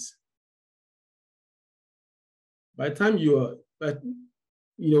basis. By the time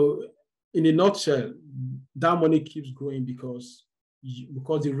in a nutshell, that money keeps growing because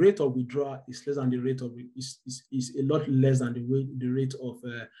the rate of withdrawal is less than the rate of is a lot less than the rate of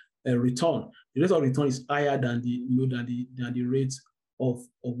return. The rate of return is higher than the rate of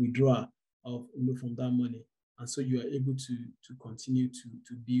withdrawal from that money, and so you are able to continue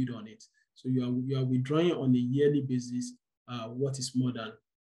to build on it. So you are withdrawing on a yearly basis. What is more than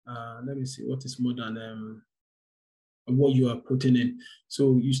let me see, what is more than what you are putting in.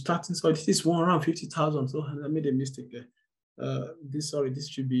 So you starting, so this is 150,000. So I made a mistake there. This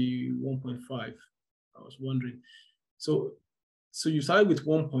should be 1.5. I was wondering. So you started with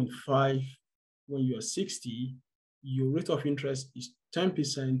 1.5 when you are 60. Your rate of interest is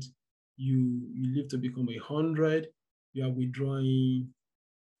 10%. You live to become 100. You are withdrawing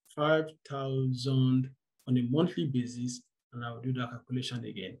 5,000 on a monthly basis, and I will do that calculation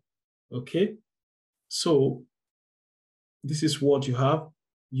again. Okay, so this is what you have.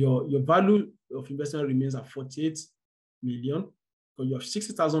 Your value of investment remains at 48 million. So you have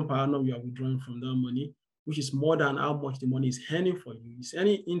 60,000 per annum you are withdrawing from that money, which is more than how much the money is earning for you. It's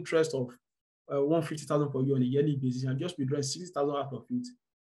any interest of 150,000 for you on a yearly basis, and just withdrawing 60,000 out of it.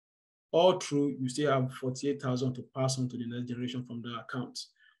 All through, you still have 48,000 to pass on to the next generation from the account.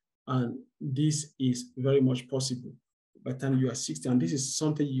 And this is very much possible by the time you are 60. And this is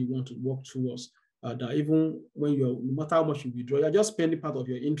something you want to work towards, that even when no matter how much you withdraw, you're just spending part of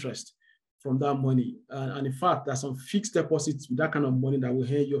your interest from that money. And in fact, there's some fixed deposits with that kind of money that will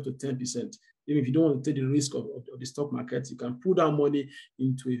earn you up to 10%. Even if you don't want to take the risk of the stock market, you can put that money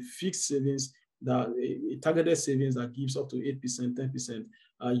into a fixed savings, that a targeted savings that gives up to 8%, 10%.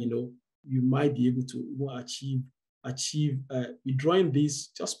 You might be able to achieve withdrawing this,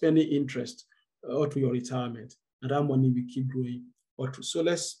 just spending interest all through your retirement, and that money will keep growing. So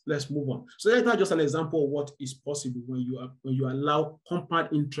let's move on. So that's not just an example of what is possible when you allow compound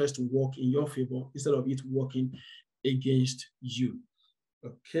interest to work in your favor instead of it working against you.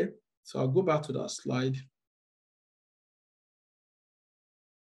 Okay, so I'll go back to that slide.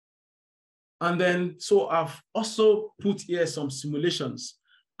 And then, so I've also put here some simulations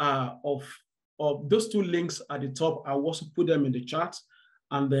of those two links at the top. I'll also put them in the chat,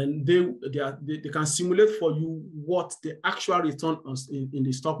 and then they can simulate for you what the actual return in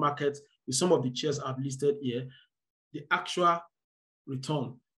the stock market with some of the shares I've listed here. the actual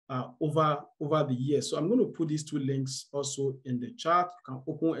return over the years. So I'm going to put these two links also in the chat. You can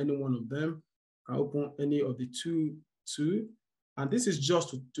open any one of them. You can open any of the two. And this is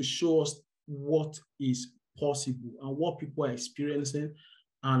just to show us what is possible and what people are experiencing.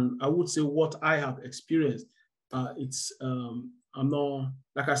 And I would say what I have experienced. I'm not,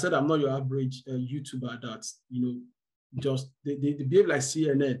 like I said, I'm not your average YouTuber that, just they behave like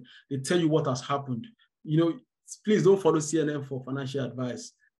CNN. They tell you what has happened. Please don't follow CNN for financial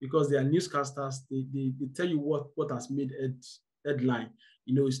advice, because they are newscasters. They tell you what has made headline.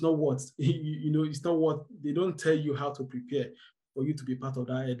 It's not what it's not what they don't tell you how to prepare for you to be part of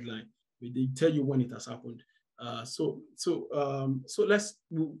that headline. But they tell you when it has happened. So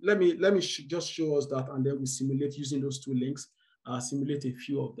let me just show us that, and then we simulate using those two links. Simulate a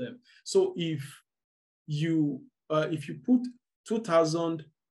few of them. So if you put 2,000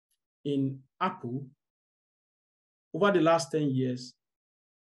 in Apple over the last 10 years,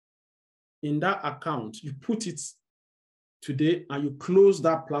 in that account, you put it today and you close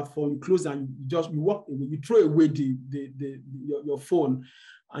that platform, you close and you walk away, you throw away your phone,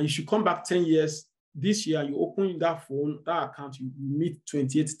 and you should come back 10 years. This year, you open that phone, that account, you meet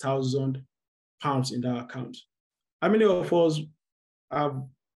 28,000 pounds in that account. How many of us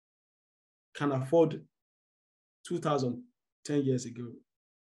can afford 2,000 10 years ago?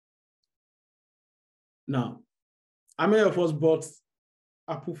 Now, how many of us bought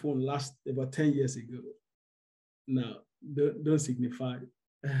Apple phone last about 10 years ago? Now, don't signify.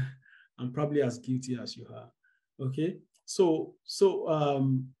 I'm probably as guilty as you are. Okay. So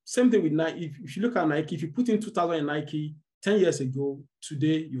same thing with Nike. If you look at Nike, if you put in 2,000 in Nike 10 years ago,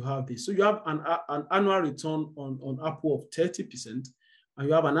 today you have this. So you have an annual return on Apple of 30%, and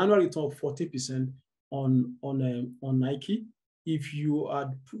you have an annual return of 40% on Nike. If you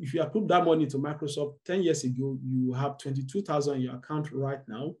had put that money into Microsoft 10 years ago, you have 22,000 in your account right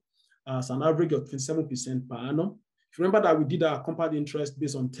now, as an average of 27% per annum. If you remember that we did our compound interest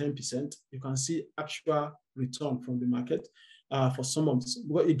based on 10%, you can see actual return from the market for some months.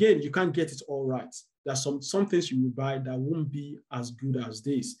 But again, you can't get it all right. There are some things you will buy that won't be as good as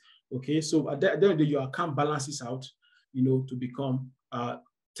this. Okay, so at the end of the day, your account balances out, to become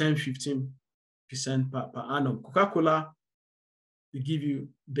 10-15% per annum. Coca-Cola, they give you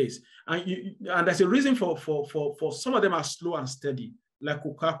this, and there's a reason for some of them are slow and steady, like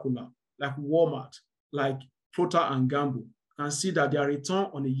Coca-Cola, like Walmart, like Procter & Gamble. You can see that their return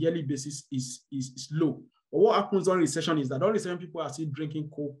on a yearly basis is low. But what happens during recession is that during recession, people are still drinking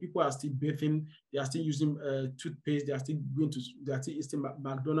Coke, people are still bathing, they are still using toothpaste, they are still eating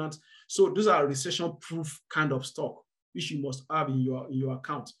McDonald's. So those are recession-proof kind of stock, which you must have in your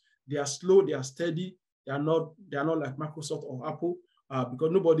account. They are slow, they are steady, they are not like Microsoft or Apple,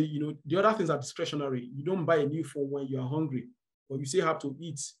 because nobody, the other things are discretionary. You don't buy a new phone when you are hungry, but you still have to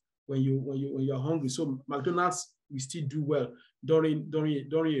eat when you're hungry. So McDonald's will still do well during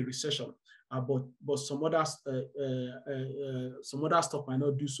a recession, but some other stuff might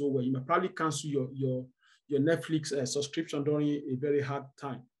not do so well. You might probably cancel your Netflix subscription during a very hard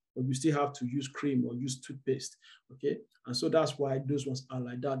time, but you still have to use cream or use toothpaste. Okay, and so that's why those ones are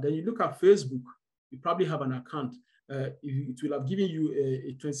like that. Then you look at Facebook, you probably have an account. It will have given you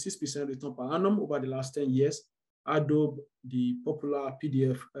a 26% return per annum over the last 10 years. Adobe, the popular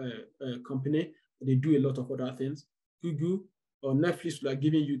PDF company, they do a lot of other things. Google or Netflix will have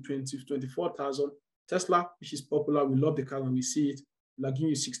given you 24,000. Tesla, which is popular, we love the car when we see it, will have given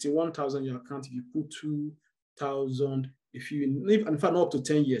you 61,000 in your account if you put 2,000. If you live, in fact, not up to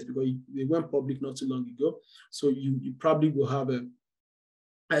 10 years, because they went public not too long ago. So you probably will have a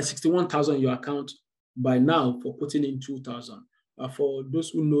 61,000 in your account by now for putting in 2,000. For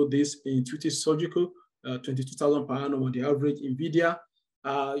those who know this, Intuitive Surgical, 22,000 per annum on the average. NVIDIA,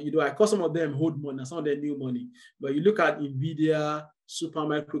 I call some of them old money, some of them new money. But you look at NVIDIA,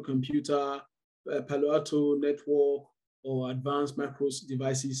 Supermicro Computer, Palo Alto Network, or Advanced Micros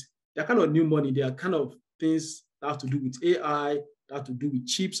devices, they're kind of new money. They are kind of things that have to do with AI, that have to do with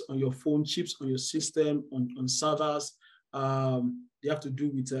chips on your phone, chips on your system, on servers. They have to do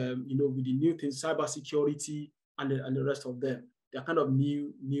with, with the new things, cybersecurity, and the rest of them. They're kind of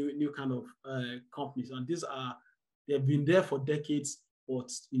new kind of companies, and they've been there for decades, but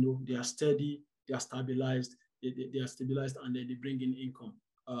they are steady, they are stabilized, they are stabilized, and then they bring in income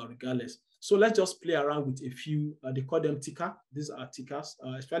regardless. So let's just play around with a few. They call them ticker. These are tickers,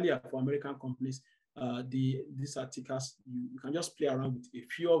 especially for American companies. These are tickers. You can just play around with a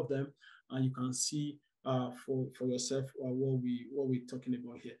few of them, and you can see for yourself what we're talking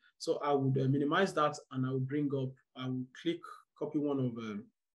about here. So I would minimize that, and I will bring up. I will copy one of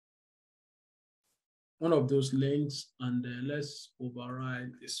one of those links, and let's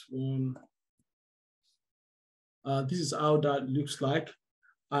override this one. This is how that looks like.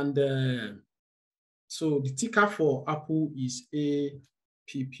 And so the ticker for Apple is APPL.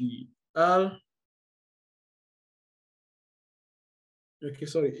 Okay,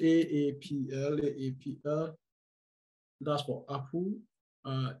 sorry, AAPL. That's for Apple.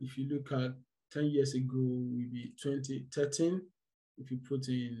 If you look at 10 years ago, will be 2013.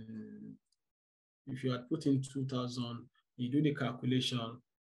 If you had put in 2000, you do the calculation,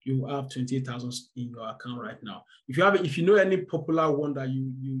 you have 28,000 in your account right now. If you know any popular one that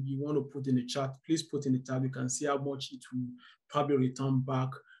you want to put in the chat, please put in the tab. You can see how much it will probably return back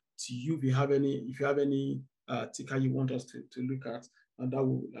to you. If you have any ticker you want us to look at, and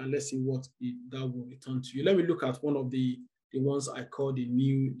let's see what that will return to you. Let me look at one of the ones I call the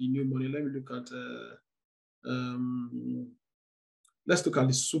new money. Let me look at let's look at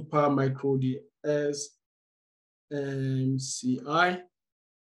the Super Micro, the SMCI,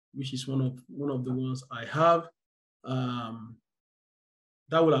 which is one of the ones I have.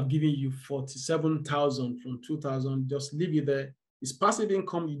 That would have given you 47,000 from 2000. Just leave it there. It's passive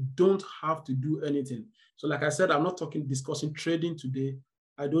income. You don't have to do anything. So like I said, I'm not discussing trading today.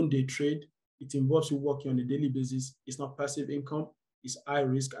 I don't day trade. It involves you working on a daily basis. It's not passive income. It's high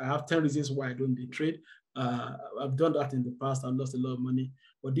risk. I have 10 reasons why I don't day trade. I've done that in the past. I've lost a lot of money.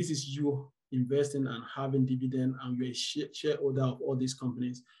 But this is you investing and having dividend, and you're a shareholder of all these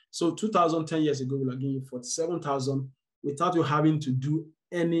companies. So 2010 years ago, we'll give you 47,000 without you having to do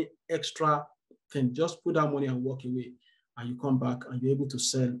any extra thing. Just put that money and walk away, and you come back and you're able to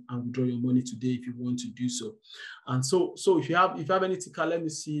sell and withdraw your money today if you want to do so. And so if you have any ticker, let me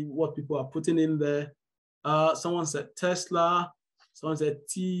see what people are putting in there. Someone said Tesla. Someone said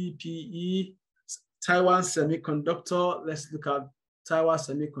TPE. Taiwan Semiconductor. Let's look at Taiwan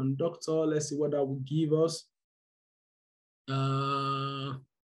Semiconductor. Let's see what that will give us. They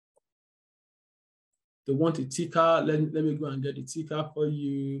want a ticker. Let me go and get the ticker for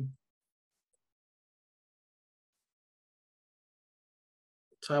you.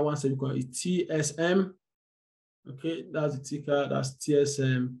 Taiwan Semiconductor is TSM. Okay, that's the ticker. That's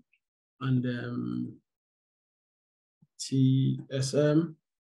TSM and TSM.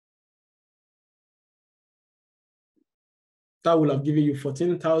 That will have given you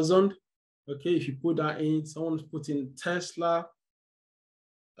 14,000. Okay, if you put that in, someone's put in Tesla.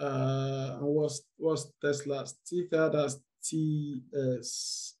 And what's Tesla's ticker? That's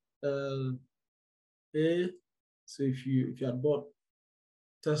TSLA. So if you had bought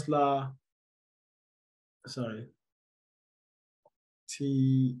Tesla, sorry,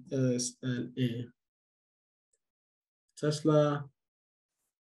 TSLA. Tesla.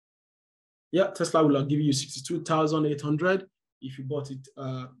 Yeah, Tesla will give you 62,800 if you bought it,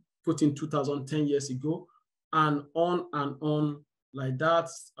 put in 2010 years ago, and on like that.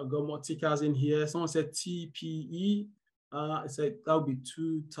 I've got more tickers in here. Someone said TPE. I said that would be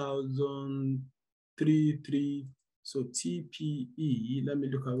 2033. So TPE. Let me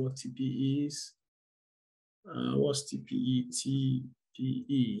look at what TPE is. What's TPE?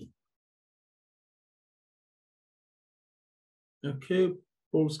 TPE. Okay.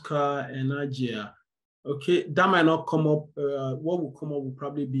 Polska Energia. Okay, that might not come up. What will come up will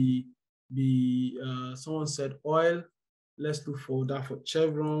probably be someone said oil. Let's look for that for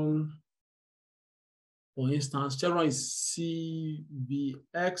Chevron. For instance, Chevron is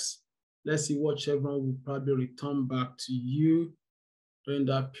CVX. Let's see what Chevron will probably return back to you during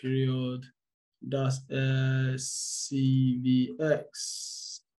that period. That's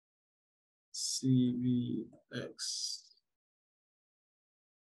CVX. CVX.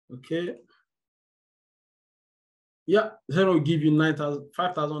 Okay. Yeah, that will give you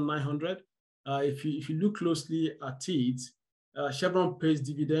 5,900. If you look closely at it, Chevron pays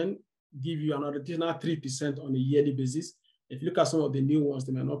dividend, give you another additional 3% on a yearly basis. If you look at some of the new ones,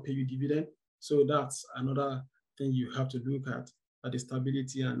 they might not pay you dividend. So that's another thing you have to look at the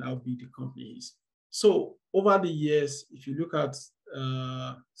stability and how big the company is. So over the years, if you look at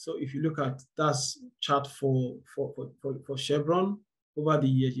that chart for Chevron, over the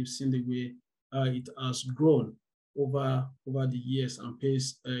years, you've seen the way it has grown over the years and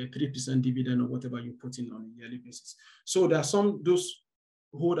pays 3% dividend or whatever you put in on a yearly basis. So there are some those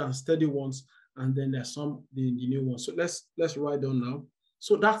hold and steady ones, and then there's some the new ones. So let's write down now.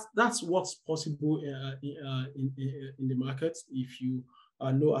 So that's what's possible in the market if you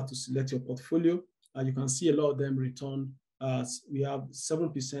know how to select your portfolio. You can see a lot of them return. We have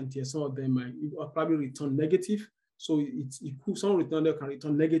 7% here. Some of them might probably return negative. So some return there can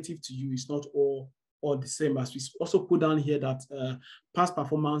return negative to you. It's not all or the same. As we also put down here that past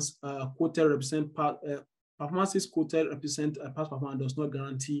performance quoted represent performances quoted represent past performance does not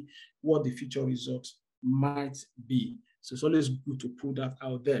guarantee what the future results might be. So it's always good to put that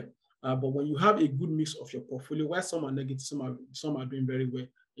out there. But when you have a good mix of your portfolio, where some are negative, some are doing very well,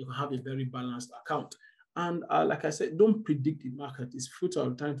 you can have a very balanced account. And like I said, don't predict the market. It's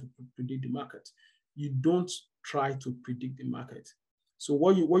futile time to predict the market. You don't try to predict the market. So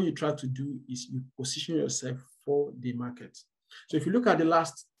what you try to do is you position yourself for the market. So if you look at the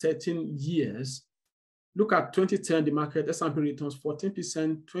last 13 years, look at 2010, the market, S&P returns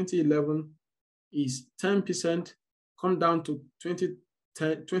 14%, 2011 is 10%, come down to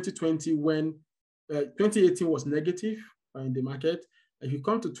 2020 when 2018 was negative in the market. If you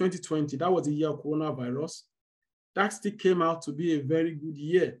come to 2020, that was the year of coronavirus. That still came out to be a very good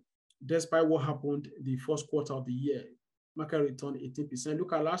year, despite what happened the first quarter of the year. Market returned 18%.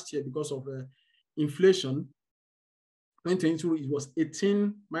 Look at last year, because of inflation, 2022, it was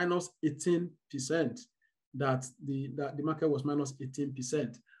minus 18%. That the market was minus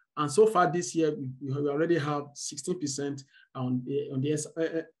 18%. And so far this year, we already have 16% on the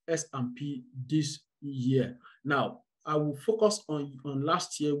S&P this year. Now, I will focus on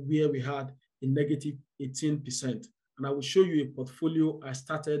last year, where we had a negative 18%. And I will show you a portfolio I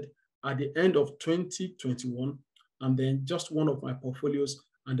started at the end of 2021, and then just one of my portfolios,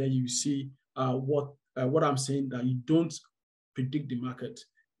 and then you see what I'm saying, that you don't predict the market.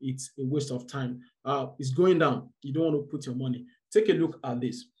 It's a waste of time. It's going down. You don't want to put your money. Take a look at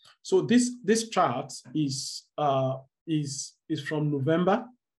this. So this chart is from November.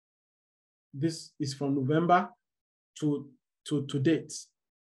 This is from November to date.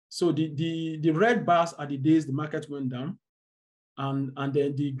 So the red bars are the days the market went down, and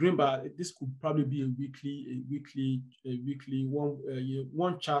then the green bar, this could probably be a weekly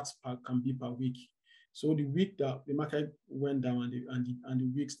one chart can be per week. So the week that the market went down and the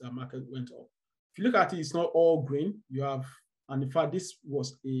weeks that market went up. If you look at it, it's not all green. You have, and in fact, this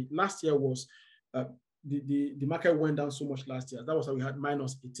was last year was the market went down so much last year. That was how we had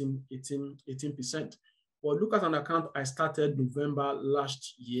minus 18%. But look at an account I started November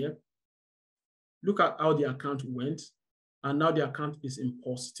last year. Look at how the account went, and now the account is in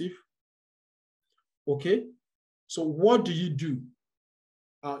positive. Okay, so what do you do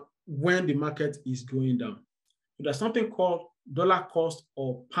when the market is going down? So there's something called dollar cost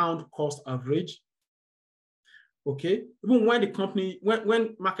or pound cost average. Okay, even when the company,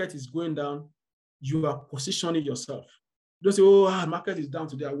 when market is going down, you are positioning yourself. Don't say, oh, market is down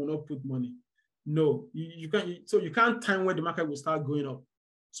today, I will not put money. No, you can't. So you can't time when the market will start going up.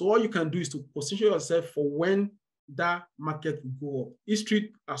 So all you can do is to position yourself for when that market will go up.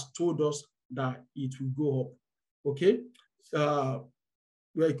 History has told us that it will go up. Okay, the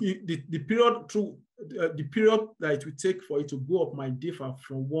period that it will take for it to go up might differ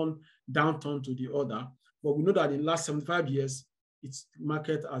from one downturn to the other. But we know that in the last 75 years, its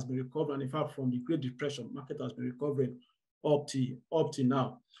market has been recovering. In fact, from the Great Depression, market has been recovering up to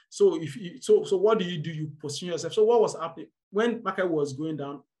now. So so what do? You position yourself. So what was happening when market was going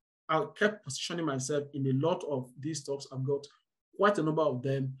down? I kept positioning myself in a lot of these stocks. I've got quite a number of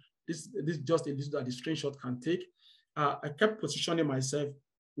them. This is just a list that the screenshot can take. I kept positioning myself. It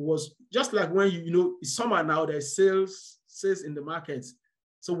was just like when it's summer now, there's sales in the market.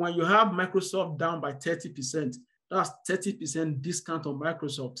 So when you have Microsoft down by 30%, that's 30% discount on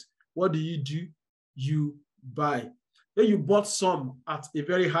Microsoft. What do? You buy. Then you bought some at a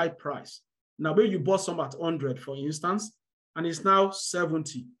very high price. Now, when you bought some at 100, for instance, and it's now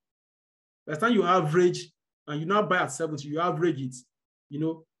 70. By the time you average, and you now buy at 70, you average it,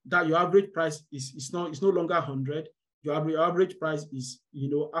 that your average price is no longer 100. Your average price is,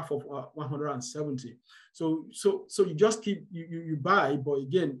 half of 170. So you just keep, you buy, but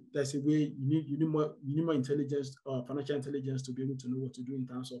again, there's a way you need more intelligence, financial intelligence, to be able to know what to do in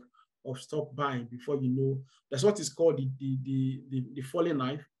terms of stop buying before you know. That's what is called the falling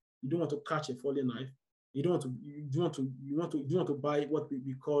knife. You don't want to catch a falling knife. You want to buy what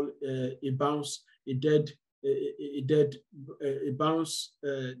we call a bounce, a bounce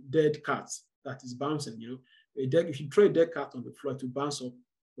dead cat that is bouncing. If you throw a dead cat on the floor to bounce up,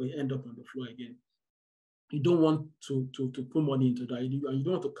 or you end up on the floor again. You don't want to put money into that, and you don't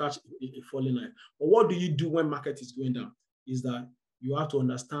want to catch a falling knife. But what do you do when market is going down? Is that you have to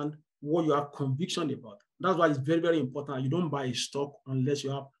understand what you have conviction about. That's why it's very, very important. You don't buy a stock unless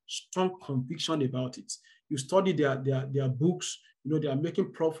you have strong conviction about it. You study their books. They are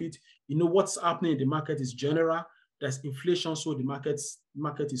making profit. What's happening in the market is general. There's inflation, so the market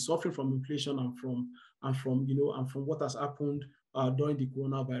is suffering from inflation and from what has happened during the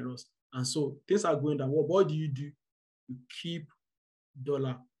coronavirus. And so things are going down. What do? You keep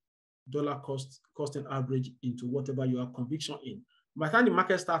dollar costing average into whatever you have conviction in. By the time the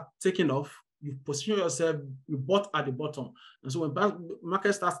market starts taking off, you position yourself, you bought at the bottom. And so when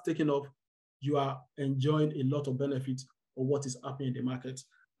market starts taking off, you are enjoying a lot of benefits of what is happening in the market.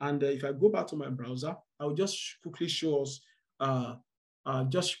 And if I go back to my browser, I'll just quickly show us a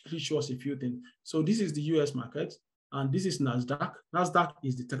few things. So this is the US market, and this is NASDAQ. NASDAQ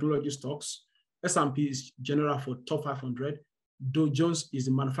is the technology stocks. S&P is general for top 500. Dow Jones is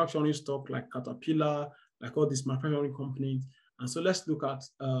the manufacturing stock like Caterpillar, like all these manufacturing companies. And so let's look at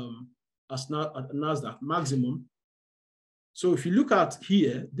NASDAQ maximum. So if you look at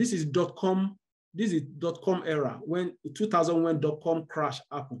here, this is .com. This is .com era, when 2000 when .com crash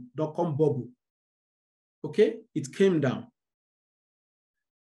happened, .com bubble. Okay, it came down.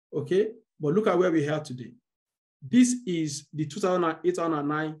 Okay, but look at where we are today. This is the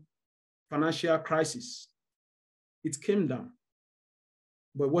 2008-2009 financial crisis. It came down,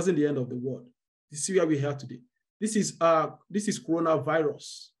 but it wasn't the end of the world. This is where we are today. This is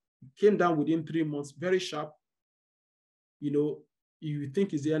coronavirus. It came down within 3 months, very sharp. You know, you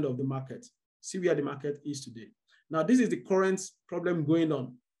think it's the end of the market. See where the market is today. Now, this is the current problem going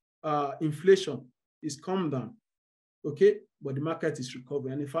on. Inflation is come down, okay, but the market is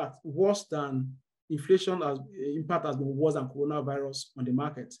recovering. And in fact, worse than inflation, impact has been worse than coronavirus on the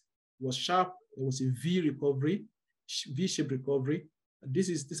market. It was sharp. There was a V-shaped recovery. This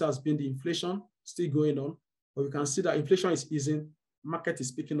has been the inflation still going on, but we can see that inflation is easing. Market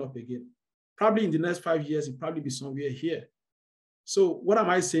is picking up again. Probably in the next 5 years, it'll probably be somewhere here. So what am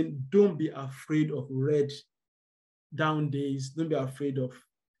I saying? Don't be afraid of red down days. Don't be afraid of,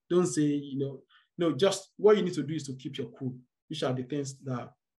 don't say, no, just what you need to do is to keep your cool. Which are the things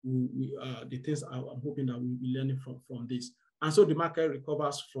that I'm hoping that we'll be learning from this. And so the market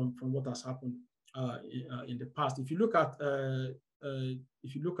recovers from what has happened in the past. If you look at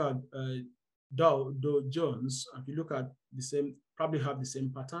Dow Jones, if you look at the same, probably have the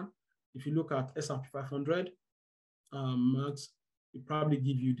same pattern. If you look at S&P 500, Max, it probably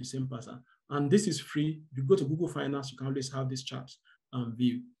give you the same pattern. And this is free. If you go to Google Finance, you can always have this chart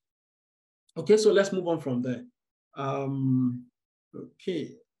view. Okay, so let's move on from there.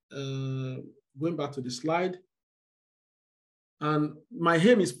 Okay, going back to the slide. And my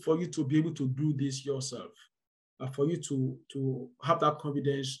aim is for you to be able to do this yourself, for you to have that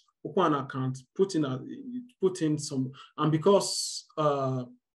confidence, open an account, put in some, and because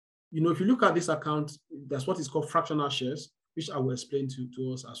if you look at this account, that's what is called fractional shares, which I will explain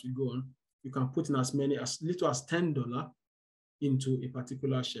to us as we go on. You can put in as little as $10 into a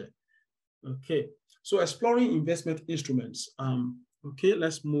particular share. Okay, so exploring investment instruments. Okay,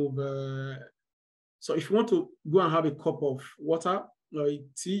 let's move. So if you want to go and have a cup of water or a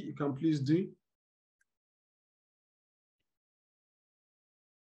tea, you can please do.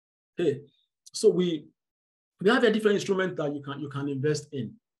 Okay, so we have a different instrument that you can invest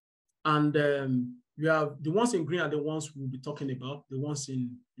in, and you have the ones in green are the ones we'll be talking about. The ones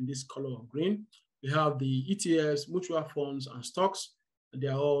in this color of green. We have the ETFs, mutual funds, and stocks. They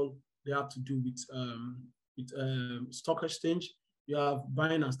have to do with stock exchange. You have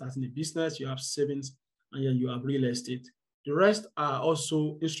buying and starting a business. You have savings, and then you have real estate. The rest are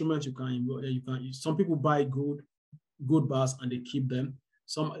also instruments you can use. Some people buy gold bars and they keep them.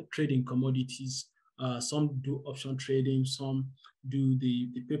 Some trade in commodities. Some do option trading. Some do the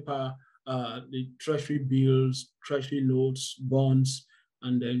paper, the treasury bills, treasury notes, bonds,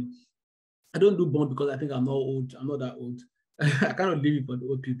 and then I don't do bond because I think I'm not old. I'm not that old. I cannot leave it for the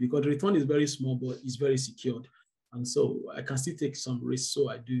old people because the return is very small, but it's very secured, and so I can still take some risks. So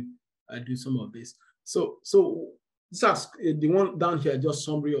I do some of this. So this is the one down here, just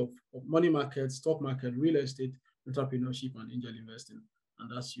summary of money market, stock market, real estate, entrepreneurship, and angel investing. And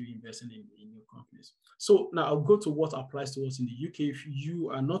that's you investing in your companies. So now I'll go to what applies to us in the UK. If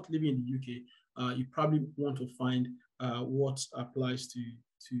you are not living in the UK, you probably want to find what applies to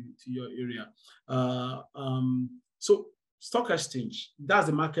your area. So stock exchange, that's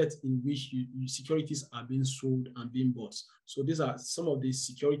the market in which securities are being sold and being bought. So these are some of these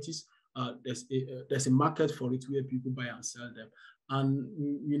securities. There's a market for it where people buy and sell them. And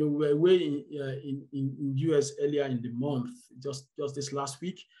we were in US earlier in the month, just this last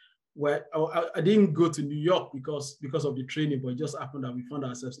week, where I didn't go to New York because of the training, but it just happened that we found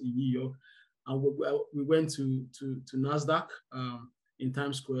ourselves in New York, and we went to NASDAQ in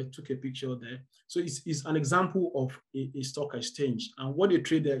Times Square, took a picture there. So it's an example of a stock exchange, and what they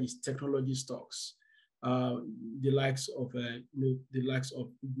trade there is technology stocks. the likes of the likes of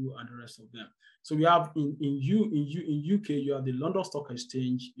Google and the rest of them. So we have in UK, you have the London Stock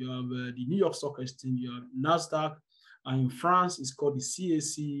Exchange, you have the New York Stock Exchange, you have NASDAQ, and in France it's called the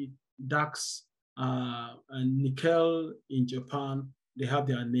CAC, DAX, and Nickel in Japan. They have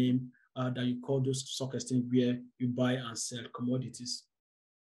their name that you call those stock exchange where you buy and sell commodities.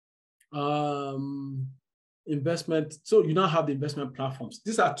 Investment. So you now have the investment platforms.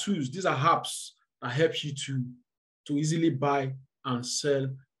 These are tools. These are apps that help you to easily buy and sell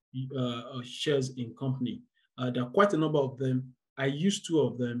shares in company. There are quite a number of them. I use 2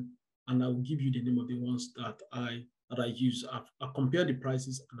 of them, and I will give you the name of the ones that I use. I compare the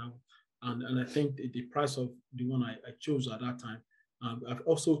prices, and I think the price of the one I chose at that time. I've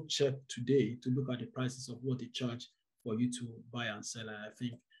also checked today to look at the prices of what they charge for you to buy and sell, and I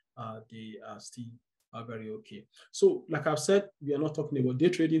think they are still very okay. So, like I've said, we are not talking about day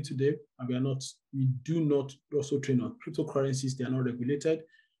trading today, and we do not also trade on cryptocurrencies. They are not regulated.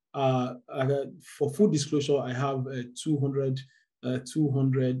 For full disclosure, I have 200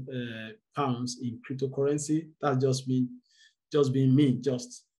 pounds in cryptocurrency. That's just being me,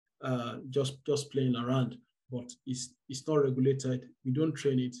 just playing around. But it's not regulated. We don't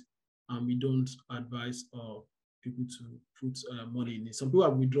train it, and we don't advise people to put money in it. Some people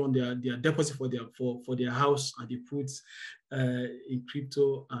have withdrawn their deposit for their house, and they put in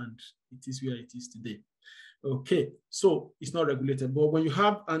crypto, and it is where it is today. Okay, so it's not regulated. But when you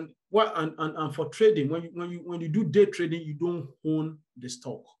have and for trading, when you do day trading, you don't own the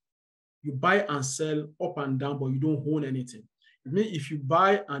stock. You buy and sell up and down, but you don't own anything. It means if you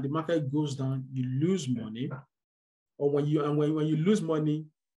buy and the market goes down, you lose money. Or when you lose money,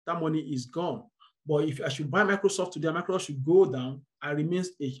 that money is gone. But if I should buy Microsoft today, Microsoft should go down, I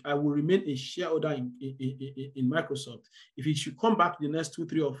will remain a shareholder in Microsoft. If it should come back in the next 2,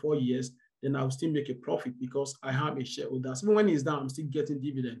 3, or 4 years, then I will still make a profit because I have a shareholder. So even when it's down, I'm still getting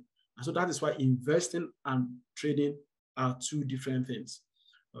dividend. And so that is why investing and trading are 2 different things.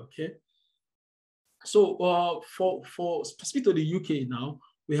 Okay. So for specific to the UK now,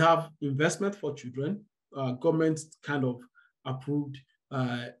 we have investment for children, government kind of approved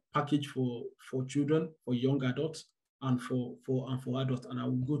package for children, for young adults, and for adults. And I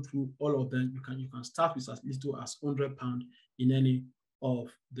will go through all of them. You can start with as little as £100 in any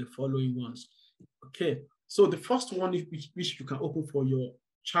of the following ones. Okay. So the first one which you can open for your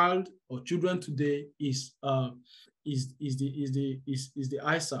child or children today is the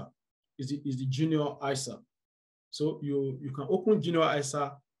ISA. Is the junior ISA. So you can open junior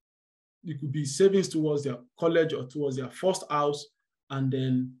ISA. It could be savings towards their college or towards their first house, and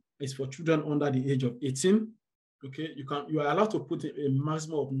then it's for children under the age of 18. Okay, you are allowed to put in a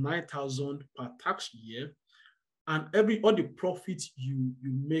maximum of 9,000 per tax year, and all the profit you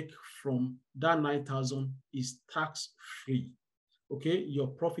make from that 9,000 is tax free. Okay, your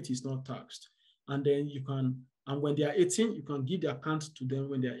profit is not taxed, and then and when they are 18, you can give the account to them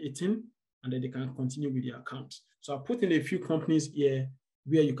when they are 18, and then they can continue with the account. So I put in a few companies here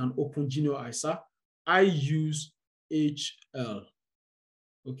where you can open junior ISA. I use HL.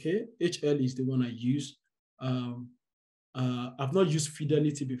 Okay, HL is the one I use. I've not used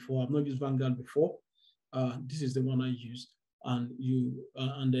Fidelity before. I've not used Vanguard before. This is the one I use, and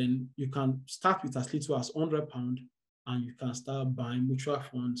then you can start with as little as £100, and you can start buying mutual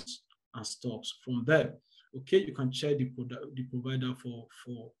funds and stocks from there. Okay, you can check the provider for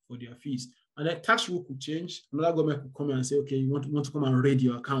their fees. And then tax rule could change. Another government could come and say, okay, you want to come and raid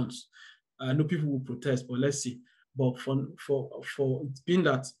your accounts. I know people will protest, but let's see. But for being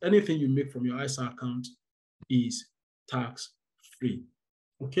that anything you make from your ISA account is tax free.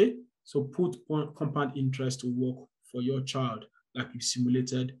 Okay, so put compound interest to work for your child, like we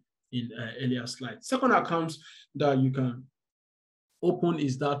simulated in earlier slides. Second account that you can open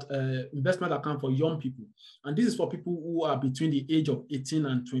is that investment account for young people, and this is for people who are between the age of 18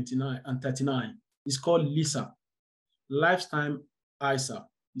 and 29 and 39. It's called LISA, Lifetime ISA.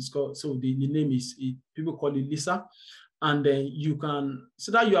 It's called, so the name is, people call it LISA, and then you can,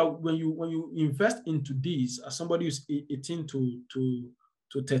 so that you are, when you invest into this as somebody who's 18 to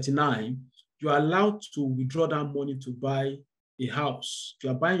 39, you are allowed to withdraw that money to buy a house. If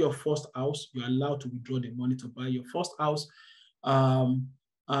you are buying your first house, you are allowed to withdraw the money to buy your first house.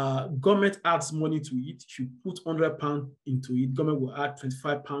 Government adds money to it. If you put £100 into it, government will add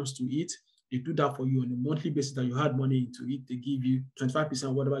 £25 to it. They do that for you on a monthly basis that you had money into it. They give you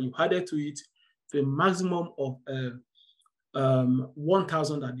 25% whatever you added to it, to a maximum of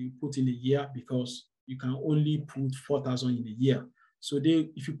 1,000 that you put in a year, because you can only put 4,000 in a year. So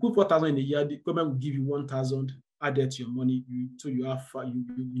if you put 4,000 in a year, the government will give you 1,000 added to your money. So you have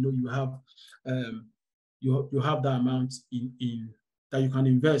you have that amount in that you can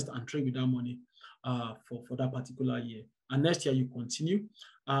invest and trade with that money for that particular year. And next year you continue.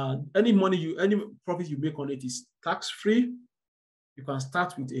 Any profit you make on it is tax free. You can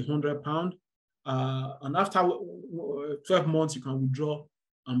start with £100, and after 12 months you can withdraw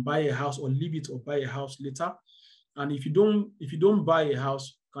and buy a house, or leave it or buy a house later. And if you don't buy a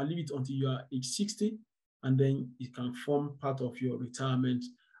house, you can leave it until you are age 60, and then it can form part of your retirement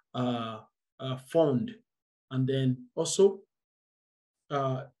fund. And then also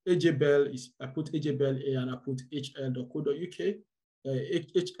AJ Bell I put AJ Bell A and I put hl.co.uk.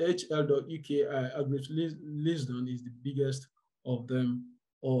 hl.uk Lisdon is the biggest of them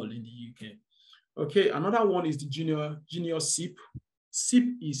all in the UK. Okay, another one is the junior SIP. SIP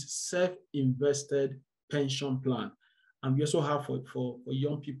is self-invested pension plan. And we also have for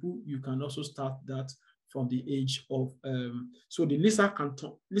young people, you can also start that from the age of, so the LISA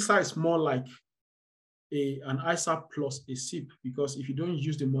is more like an ISA plus a SIP, because if you don't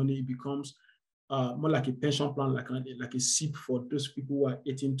use the money, it becomes more like a pension plan, like a SIP for those people who are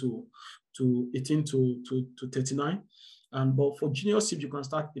 18 to 39. But for junior SIP, you can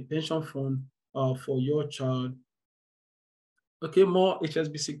start a pension fund for your child. Okay, more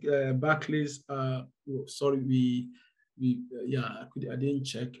HSBC, Barclays. Sorry, I didn't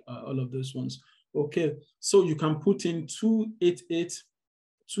check all of those ones. Okay, so you can put in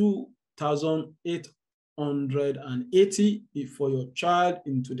 2,880 for your child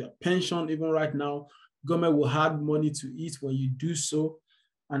into their pension. Even right now, government will add money to it when you do so.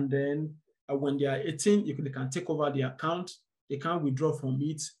 And then when they are 18, they can take over the account. They can't withdraw from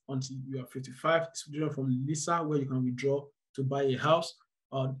it until you are 55. It's withdrawn from LISA, where you can withdraw to buy a house.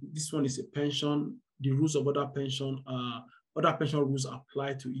 This one is a pension. The rules of other pension rules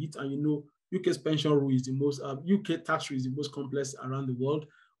apply to it. And you know, UK's pension rule is the most, UK tax rule is the most complex around the world,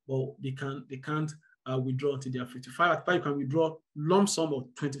 but they can't withdraw until they are 55. At 5, you can withdraw lump sum of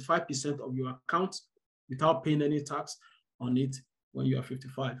 25% of your account without paying any tax on it when you are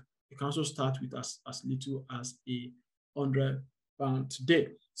 55. You can also start with as little as £100 today.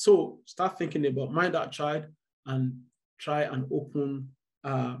 So start thinking about mind that child and try and open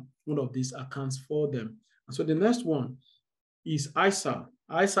one of these accounts for them. And so the next one is ISA.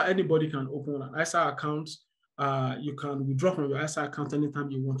 ISA, anybody can open an ISA account. You can withdraw from your ISA account anytime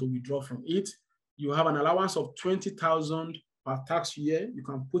you want to withdraw from it. You have an allowance of 20,000 per tax year. You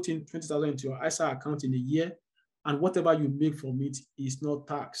can put in 20,000 into your ISA account in a year, and whatever you make from it is not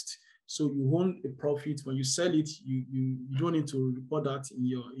taxed. So you own a profit. When you sell it, you don't need to report that in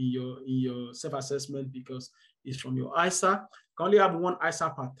your self-assessment, because it's from your ISA. You can only have one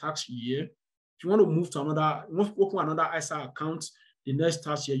ISA per tax year. If you want to move to open another ISA account the next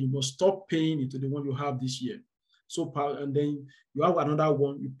tax year, you must stop paying into the one you have this year. So, and then you have another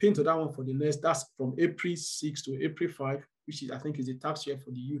one, you pay into that one for the next, that's from April 6 to April 5, which is, I think, is the tax year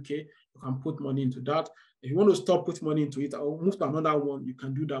for the UK. You can put money into that. If you want to stop putting money into it or move to another one, you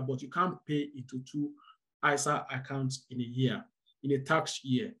can do that, but you can't pay into 2 ISA accounts in a year. In a tax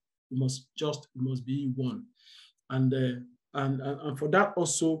year, it must be one. And for that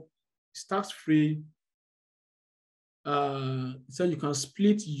also, it's tax-free. So you can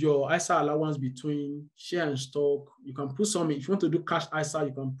split your ISA allowance between share and stock. You can put some, if you want to do cash ISA,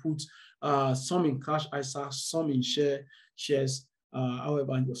 you can put some in cash ISA, some in shares.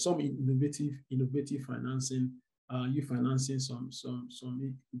 However, some in innovative financing. You financing some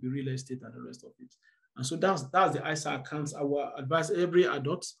the real estate and the rest of it. And so that's the ISA accounts. I will advise every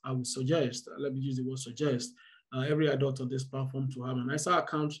adult. I would suggest. Let me use the word suggest. Every adult on this platform to have an ISA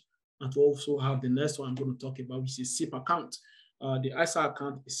account, and to also have the next one I'm going to talk about, which is SIP account. The ISA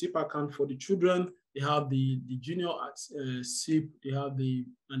account, a SIP account for the children. They have the junior SIP. They have the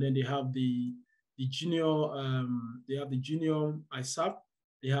junior. They have the junior ISA.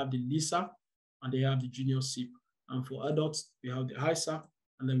 They have the LISA, and they have the junior SIP. And for adults, we have the ISA,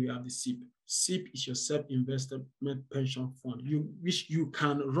 and then we have the SIP. SIP is your self-investment pension fund, which you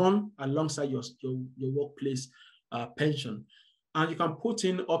can run alongside your workplace pension. And you can put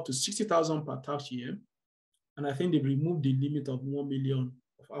in up to 60,000 per tax year. And I think they've removed the limit of 1 million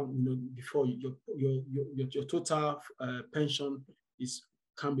before your total pension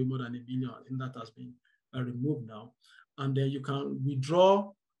can be more than $1 billion. I think that has been removed now. And then you can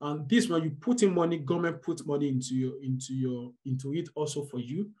withdraw. And this, when you put in money, government puts money into it also for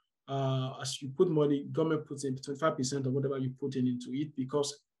you. As you put money, government puts in 25% of whatever you put into it,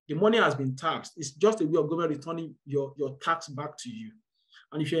 because the money has been taxed. It's just a way of government returning your tax back to you.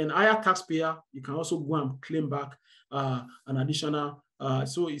 And if you're an higher taxpayer, you can also go and claim back an additional.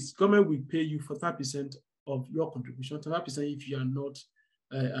 So it's government will pay you for 5% of your contribution, 25% if you are not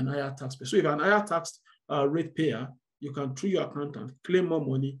an higher taxpayer. So if you're an higher taxed rate payer, you can, through your accountant, claim more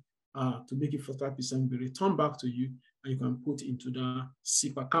money to make it 45% be returned back to you, and you can put into the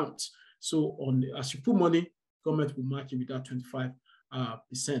SIP account. So as you put money, government will match you with that 25%.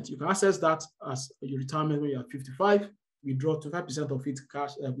 You can access that as your retirement when you're 55, withdraw 25% of it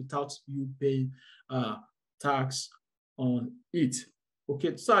cash without you paying tax on it.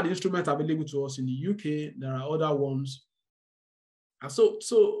 Okay, so are the instruments available to us in the UK. There are other ones. So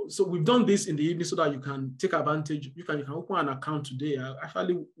we've done this in the evening so that you can take advantage. You can open an account today. I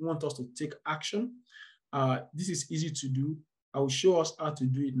actually want us to take action. This is easy to do. I will show us how to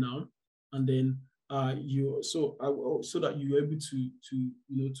do it now, and then so that you're able to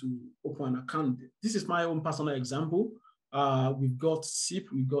open an account. This is my own personal example. We've got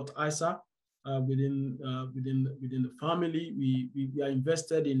SIP, we've got ISA within the family. We are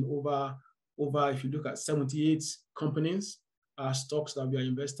invested in over if you look at 78 companies. Stocks that we are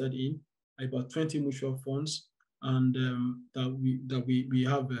invested in, about 20 mutual funds, and that we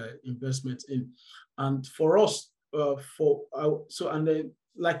have investments in. And for us, and then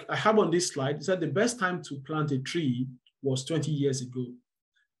like I have on this slide, it said the best time to plant a tree was 20 years ago,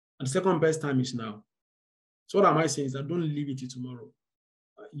 and the second best time is now. So what am I saying is that don't leave it to tomorrow.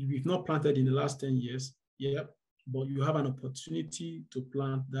 You've not planted in the last 10 years, yeah, but you have an opportunity to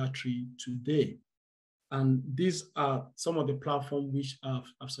plant that tree today. And these are some of the platforms which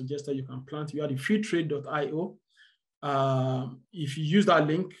I've suggested you can plant. You have the freetrade.io. If you use that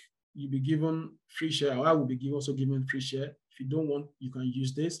link, you'll be given free share, or I will be also given free share. If you don't want, you can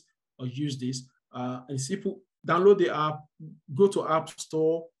use this or use this. And simple, download the app, go to App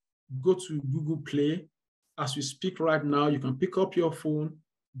Store, go to Google Play. As we speak right now, you can pick up your phone,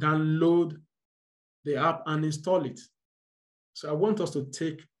 download the app and install it. So I want us to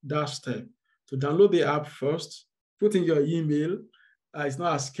take that step. To download the app first, put in your email. It's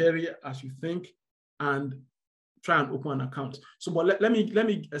not as scary as you think, and try and open an account. So, but let me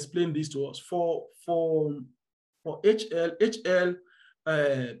explain this to us. For HL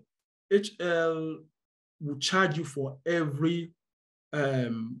will charge you for every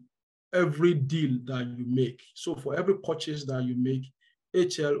deal that you make. So for every purchase that you make,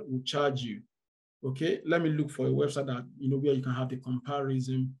 HL will charge you. Okay, let me look for a website that where you can have the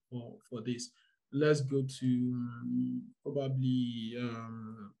comparison for this. Let's go to probably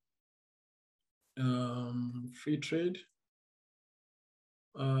free trade.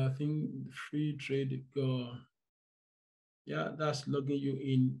 I think free trade yeah, that's logging you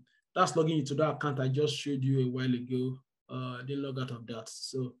in. That's logging you to that account I just showed you a while ago. I didn't log out of that.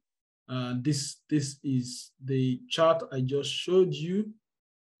 So this is the chart I just showed you.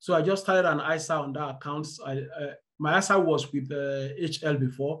 So I just started an ISA on that account. My ISA was with HL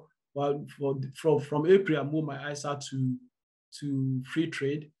before, but from April, I moved my ISA to free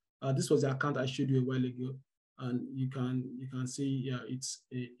trade. This was the account I showed you a while ago, and you can see, yeah, it's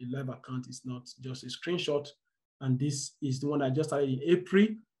a live account. It's not just a screenshot. And this is the one I just started in April.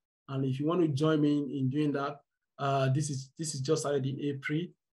 And if you want to join me in doing that, this is just started in April,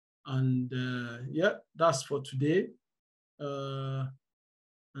 and yeah, that's for today.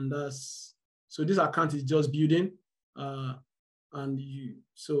 And that's, so this account is just building, and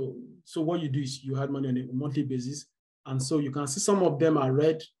so what you do is you have money on a monthly basis, and so you can see some of them are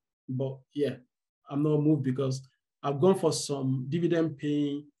red, but yeah, I'm not moved because I've gone for some dividend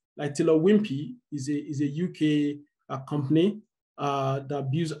paying, like Taylor Wimpey is a UK company that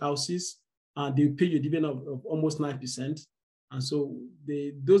builds houses, and they pay you a dividend of almost 9%, and so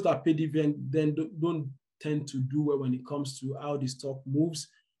those that pay dividend then don't tend to do well when it comes to how the stock moves.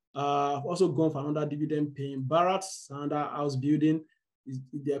 I've also gone for another dividend paying Barratt's, another house building.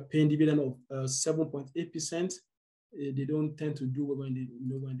 They're paying dividend of 7.8%. They don't tend to do well when they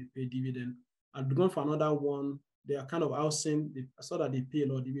pay dividend. I've gone for another one. They are kind of housing. I saw that they pay a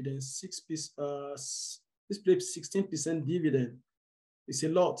lot of dividends. 16% dividend. It's a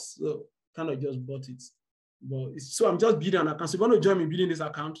lot. So kind of just bought it. But so I'm just building an account. So if you want to join me building this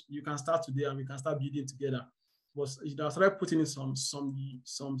account, you can start today and we can start building together. But I started putting in some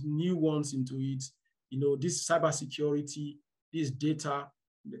new ones into it. This cybersecurity, this data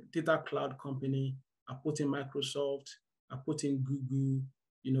cloud company. I put in Microsoft. I put in Google.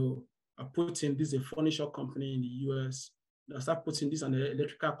 I put in this a furniture company in the US. I started putting this an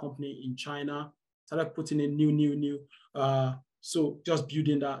electrical company in China. Started putting in new. So just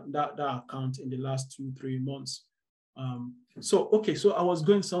building that account in the last 2-3 months. So I was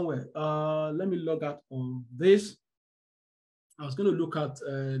going somewhere. Let me log out on this. I was going to look at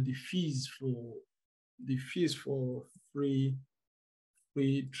the fees for free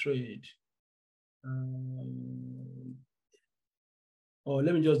trade. Or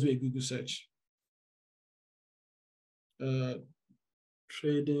let me just do a Google search.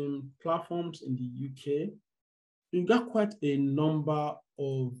 trading platforms in the UK. You got quite a number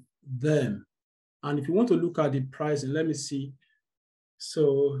of them. And if you want to look at the pricing, let me see.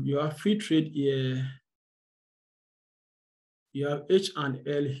 So you have Freetrade here. You have H&L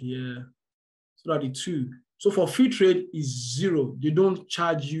here. So that the two. So for Freetrade is zero. They don't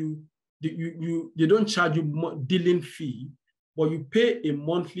charge you. They don't charge you dealing fee, but you pay a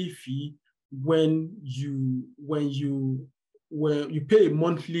monthly fee when you pay a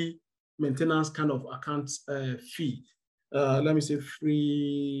monthly maintenance kind of account fee. Let me say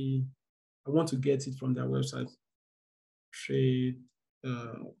free. I want to get it from their website. Trade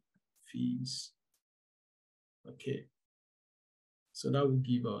fees. Okay. So that will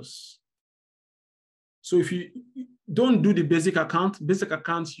give us. So if you don't do the basic account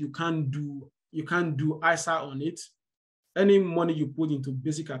you can't do ISA on it. Any money you put into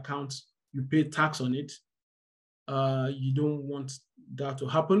basic account, you pay tax on it. You don't want that to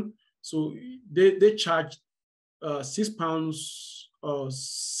happen. So they charge £6 or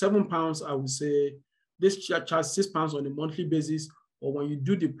 £7, I would say. They charge £6 on a monthly basis, or when you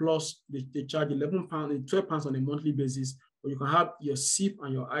do the plus, they charge £11, £12 on a monthly basis, or you can have your SIP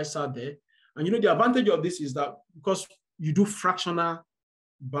and your ISA there. And you know, the advantage of this is that because you do fractional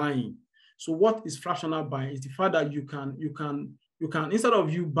buying. So what is fractional buying? Is the fact that you can instead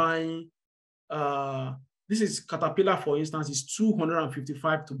of you buying, this is Caterpillar, for instance, is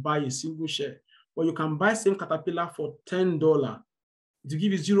 $255 to buy a single share. But you can buy same Caterpillar for $10 to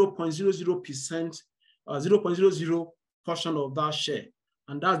give you 0.00%, 0.00 portion of that share.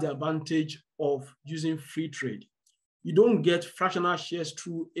 And that's the advantage of using Freetrade. You don't get fractional shares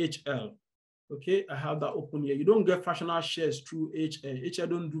through HL. Okay, I have that open here. You don't get fractional shares through HL. HL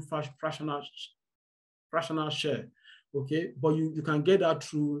don't do fractional share. Okay, but you can get that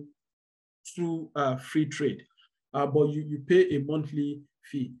through Freetrade. But you pay a monthly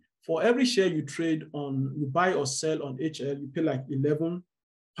fee. For every share you trade on, you buy or sell on HL, you pay like £11,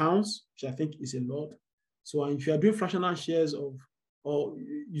 which I think is a lot. So if you are doing fractional shares you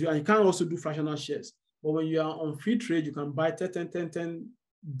can also do fractional shares. But when you are on Freetrade, you can buy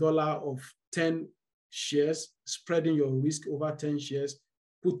 $10 of 10 shares, spreading your risk over 10 shares,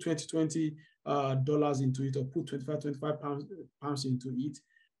 put $20 into it, or put £25 into it.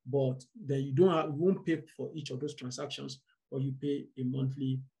 But then you won't pay for each of those transactions, or you pay a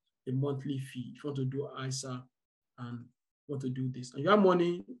monthly fee. If you want to do ISA and want to do this, and you have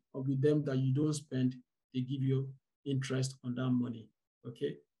money with them that you don't spend, they give you interest on that money.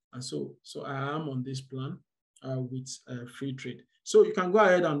 Okay, and so I am on this plan with Freetrade. So you can go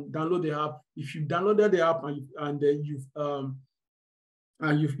ahead and download the app. If you downloaded the app and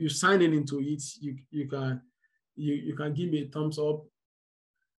you've signed into it, you can give me a thumbs up.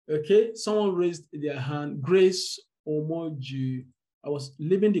 Okay, someone raised their hand. Grace Omoji. I was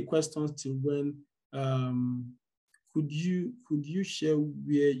leaving the questions till when. Could you share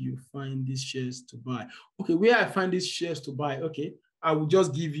where you find these shares to buy? Okay, where I find these shares to buy. Okay, I will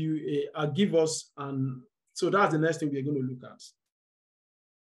just give you I'll give us so that's the next thing we're going to look at.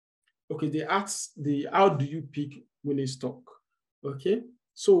 Okay, they ask how do you pick winning stock? Okay,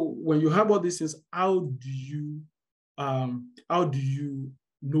 so when you have all these things, how do you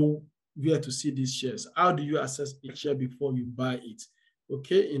know where to see these shares? How do you assess a share before you buy it?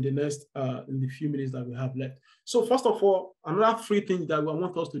 Okay, in the next in the few minutes that we have left. So first of all, another free thing that I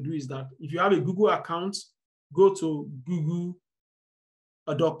want us to do is that if you have a Google account, go to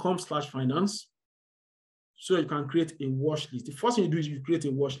google.com/finance so you can create a watch list. The first thing you do is you create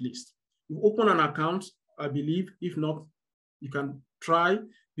a watch list. You open an account, I believe. If not, you can try,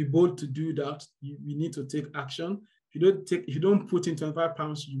 be bold to do that. You need to take action. If you don't put in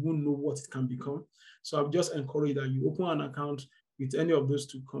 £25, you won't know what it can become. So I would just encourage that you open an account with any of those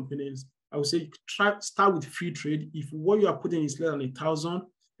two companies. I would say start with Freetrade. If what you are putting is less than 1,000,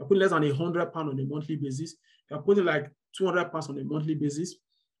 you're putting less than £100 on a monthly basis, you're putting like £200 on a monthly basis,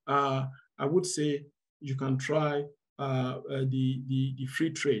 I would say you can try the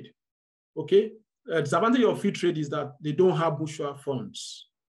Freetrade. Okay. The disadvantage of Freetrade is that they don't have mutual funds.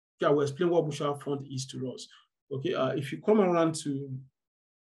 Okay, I will explain what mutual fund is to us. Okay, if you come around to,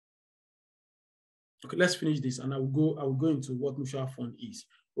 okay, let's finish this, and I will go into what mutual fund is.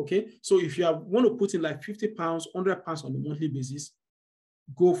 Okay, so if you want to put in like £50, £100 on a monthly basis,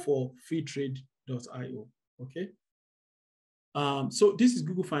 go for freetrade.io. Okay. So this is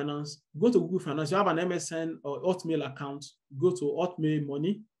Google Finance. Go to Google Finance. You have an MSN or Hotmail account. Go to Hotmail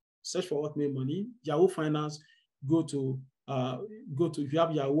Money. Search for Hotmail Money. Yahoo Finance. Go to if you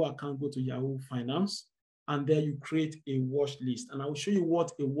have Yahoo account, go to Yahoo Finance, and there you create a watch list. And I will show you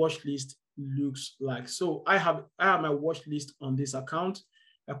what a watch list looks like. So I have my watch list on this account.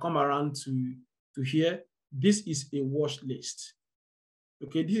 I come around to here. This is a watch list.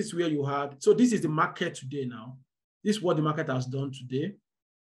 Okay, this is where you had, so this is the market today now. This is what the market has done today.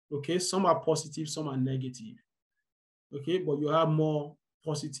 Okay, some are positive, some are negative. Okay, but you have more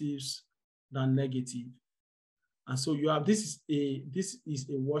positives than negative. And so you have, this is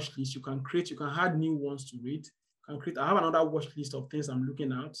a watch list. You can create, you can add new ones to read. You can create, I have another watch list of things I'm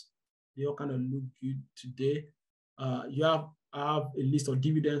looking at. They all kind of look good today. I have a list of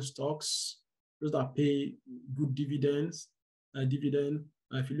dividend stocks, those that pay good dividends.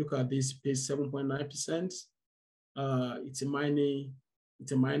 If you look at this, it pays 7.9%. It's a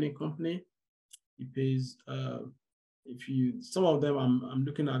mining company. It pays, some of them I'm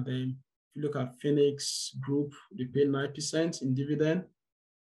looking at them. If you look at Phoenix Group, they pay 9% in dividend.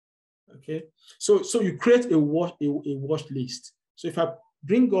 Okay, so you create a watch list. So if I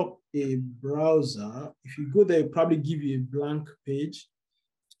bring up a browser, if you go there, it'll probably give you a blank page.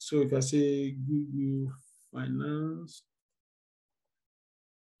 So if I say Google Finance,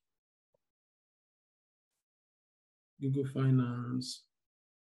 Google Finance.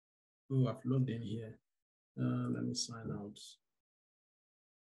 Oh, I've logged in here. Let me sign out.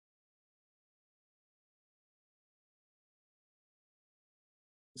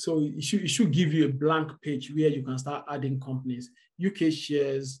 So it should give you a blank page where you can start adding companies. UK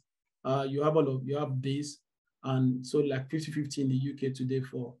shares, you have this, and so like 50-50 in the UK today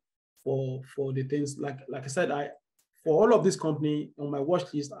for the things like I said, for all of this company on my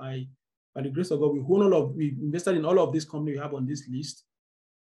watch list, by the grace of God, we invested in all of this company we have on this list.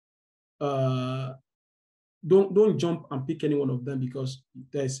 Don't jump and pick any one of them, because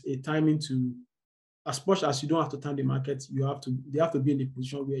there's a timing to, as much as you don't have to time the market, they have to be in the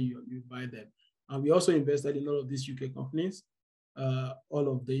position where you buy them. And we also invested in all of these UK companies, all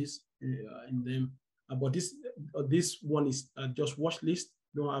of these in them. But this one is just watch list.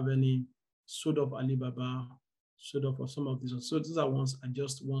 Don't have any sold off Alibaba, sold off for some of these. So these are ones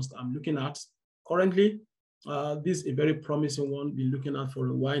that I'm looking at currently. This is a very promising one. Been looking at for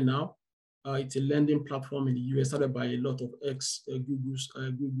a while now. It's a lending platform in the US, started by a lot of Google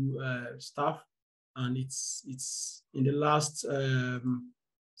staff. And it's in the last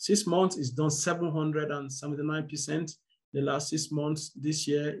 6 months, it's done 779%. The last 6 months, this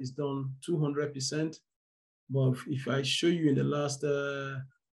year, it's done 200%. But if I show you in the last,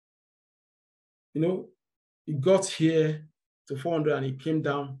 it got here to 400 and it came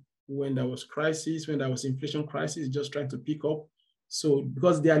down when there was crisis, when there was inflation crisis, just trying to pick up. So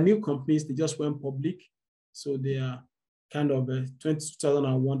because they are new companies, they just went public. So they are kind of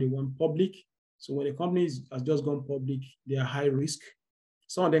 2001, they went public. So when a company has just gone public, they are high risk.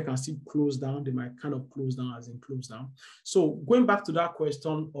 Some of them can still close down. They might kind of close down as in close down. So going back to that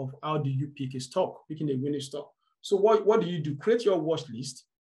question of how do you pick a stock, picking a winning stock. So what do you do? Create your watch list.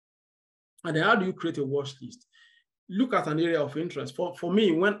 And then how do you create a watch list? Look at an area of interest. For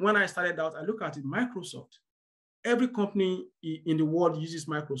me, when I started out, I look at it, Microsoft. Every company in the world uses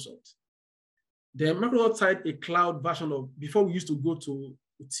Microsoft. Then Microsoft tried a cloud version of, before we used to go to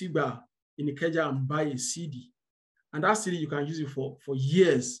Tiba in Ikeja and buy a CD. And that CD, you can use it for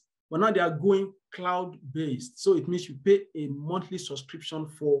years. But now they are going cloud-based. So it means you pay a monthly subscription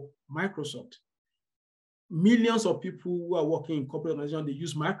for Microsoft. Millions of people who are working in corporate organizations, they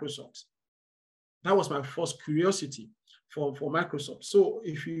use Microsoft. That was my first curiosity for Microsoft. So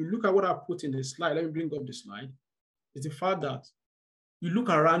if you look at what I put in the slide, let me bring up the slide, it's the fact that you look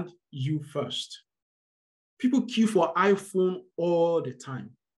around you first. People queue for iPhone all the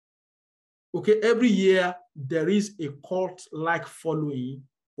time. Okay, every year there is a cult-like following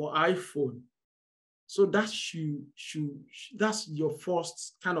for iPhone. So that's your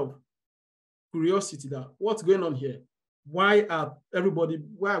first kind of curiosity, that what's going on here? Why are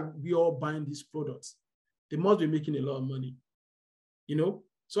we all buying these products? They must be making a lot of money,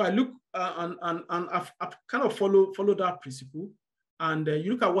 So I look and I've kind of follow that principle, and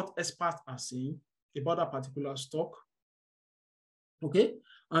you look at what experts are saying about that particular stock. Okay,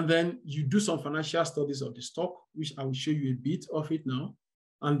 and then you do some financial studies of the stock, which I will show you a bit of it now.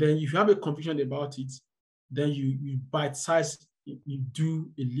 And then if you have a conviction about it, then you bite size, you do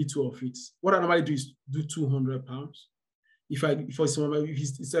a little of it. What I normally do is do £200. If it's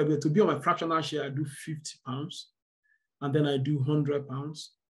to be on my fractional share, I do £50, and then I do £100,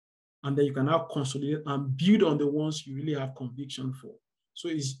 and then you can now consolidate and build on the ones you really have conviction for. So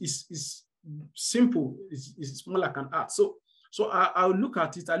it's simple. It's more like an art. So I'll look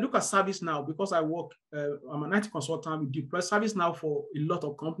at it. I look at ServiceNow because I'm an IT consultant. We deploy ServiceNow for a lot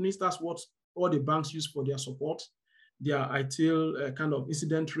of companies. That's what all the banks use for their support. their ITIL kind of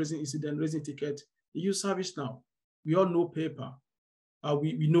incident raising ticket, they use ServiceNow. We all know paper.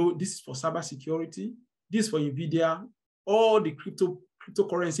 We know this is for cybersecurity. This is for NVIDIA. All the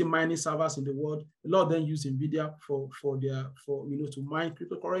cryptocurrency mining servers in the world, a lot of them use NVIDIA to mine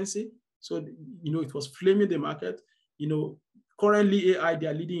cryptocurrency. So it was flaming the market. Currently AI, they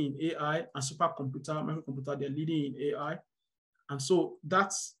are leading in AI, and supercomputer, microcomputer, they're leading in AI. And so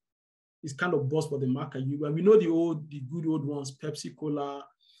that's kind of buzz for the market. We know the good old ones, Pepsi Cola,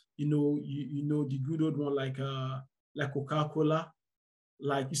 the good old one like Coca-Cola.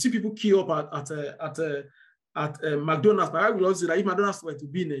 Like you see people queue up at McDonald's. But I will also say that if McDonald's were to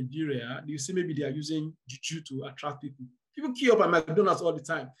be in Nigeria, you see maybe they are using juju to attract people. People queue up at McDonald's all the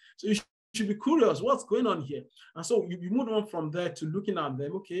time. So you should be curious, what's going on here? And so you move on from there to looking at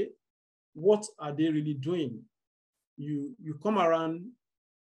them, okay, what are they really doing? You come around,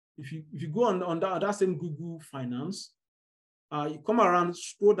 if you go on that same Google Finance, you come around,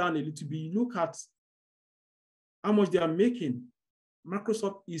 scroll down a little bit, you look at how much they are making.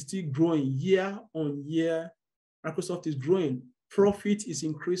 Microsoft is still growing year on year. Microsoft is growing. Profit is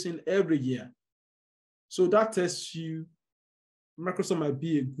increasing every year. So that tells you Microsoft might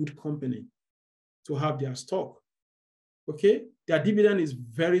be a good company to have their stock. Okay, their dividend is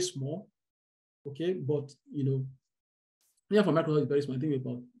very small. Okay, but yeah, for Microsoft is very small. I think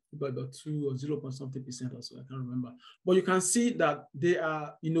about 2 or 0 point something percent or so. I can't remember. But you can see that they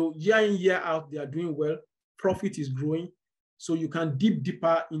are, year in, year out, they are doing well. Profit is growing. So you can dip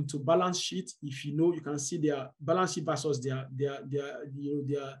deeper into balance sheet. If you can see their balance sheet versus their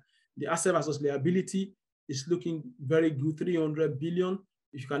asset versus liability is looking very good, 300 billion.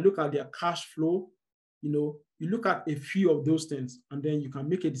 If you can look at their cash flow, you look at a few of those things, and then you can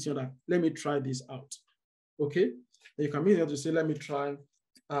make a decision that, let me try this out. Okay? And you can make it to say, let me try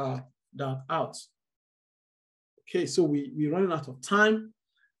that out. Okay, so we're running out of time.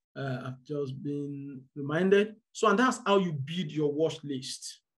 I've just been reminded. So, and that's how you build your watch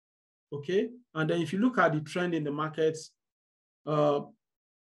list. Okay. And then if you look at the trend in the markets, you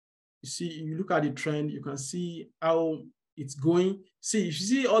look at the trend, you can see how it's going. See, if you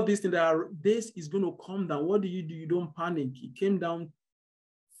see all these things this is going to come down. What do? You don't panic. It came down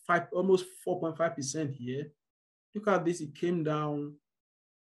almost 4.5% here. Look at this, it came down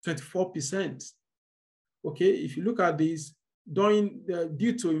 24%. Okay, if you look at this,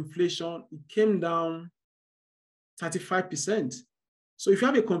 due to inflation, it came down 35%. So if you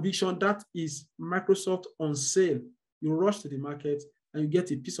have a conviction that is Microsoft on sale, you rush to the market and you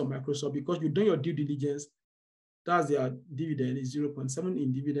get a piece of Microsoft because you've done your due diligence. That's their dividend is 0.7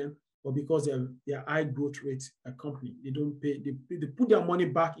 in dividend, but because they're high growth rate company, they don't pay. They put their money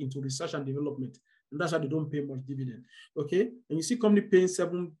back into research and development, and that's why they don't pay much dividend. Okay, and you see company paying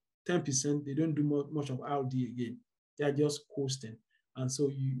 7-10%, they don't do much of R&D again. They are just coasting. And so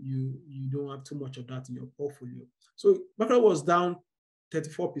you don't have too much of that in your portfolio. So Microsoft was down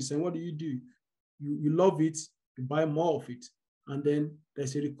 34%. What do? You love it, you buy more of it. And then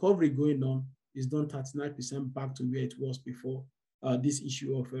there's a recovery going on. It's done 39% back to where it was before this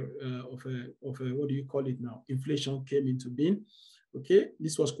issue of what do you call it now? Inflation came into being. Okay,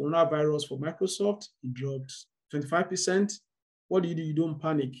 this was coronavirus for Microsoft. It dropped 25%. What do? You don't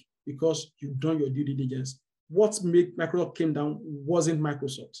panic because you've done your due diligence. What made Microsoft came down wasn't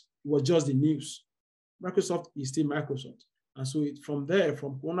Microsoft. It was just the news. Microsoft is still Microsoft. And so from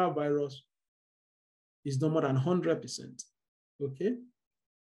coronavirus, it's no more than 100%. Okay?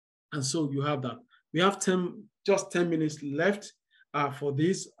 And so you have that. We have just 10 minutes left for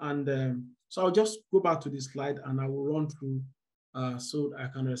this. And so I'll just go back to this slide and I will run through so I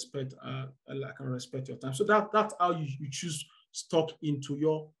can respect your time. So that's how you choose stock into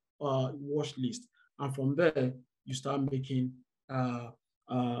your watch list. And from there, you start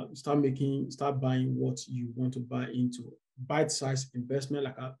buying what you want to buy into. Bite-sized investment,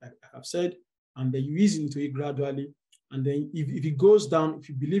 like I've said, and then you ease into it gradually. And then if it goes down, if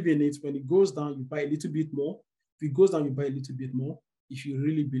you believe in it, when it goes down, you buy a little bit more. If it goes down, you buy a little bit more if you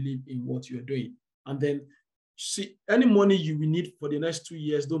really believe in what you're doing. And then see, any money you will need for the next 2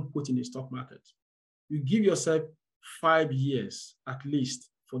 years, don't put in the stock market. You give yourself 5 years at least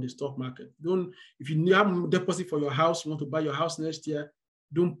for the stock market. If you have a deposit for your house, you want to buy your house next year,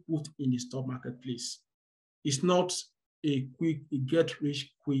 don't put in the stock market, please. It's not a get rich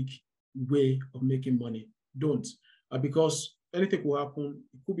quick way of making money. Don't, because anything will happen.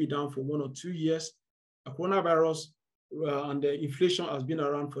 It could be down for 1 or 2 years. A coronavirus and the inflation has been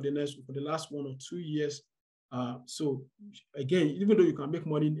around for the last 1 or 2 years. So again, even though you can make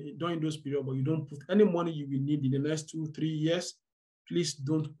money during those periods, but you don't put any money you will need in the next 2-3 years, please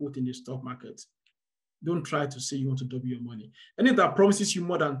don't put in the stock market. Don't try to say you want to double your money. Anything that promises you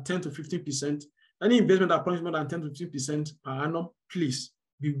more than 10 to 15%, any investment that promises more than 10 to 15% per annum, please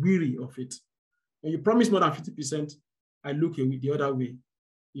be wary of it. When you promise more than 50%, I look away the other way,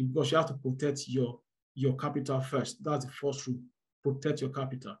 because you have to protect your capital first. That's the first rule. Protect your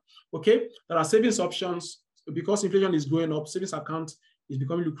capital. Okay, there are savings options. Because inflation is going up, savings account is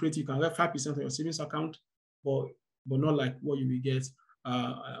becoming lucrative. You can get 5% of your savings account, but not like what you will get.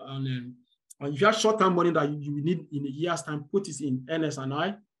 And if you have short-term money that you will need in a year's time, put it in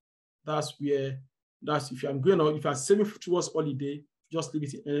NS&I. That's if you're going on, if you're saving towards holiday, just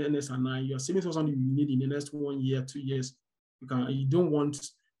leave it in NS&I. You're saving for something you need in the next 1 year, 2 years. You don't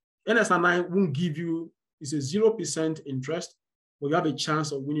want NS&I won't give you, it's a 0% interest, but you have a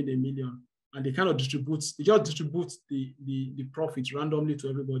chance of winning $1 million. And they just distribute the profits randomly to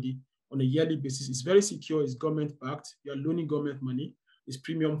everybody on a yearly basis. It's very secure. It's government backed. You're loaning government money. It's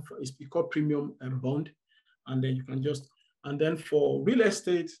premium. It's called premium bond, and then you can just. And then for real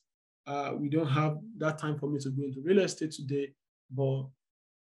estate, we don't have that time for me to go into real estate today, but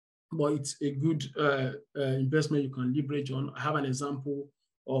it's a good investment you can leverage on. I have an example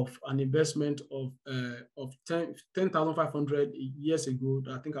of an investment of 10,500 years ago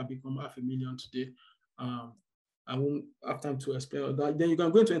that I think I've become $500,000 today. I won't have time to explain that. Then you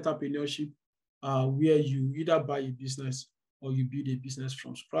can go into entrepreneurship where you either buy a business or you build a business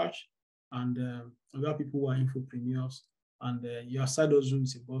from scratch. And we have people who are infopreneurs, and your side hustle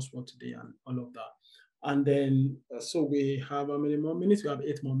is a buzzword today and all of that. And then, so we have how many more minutes? We have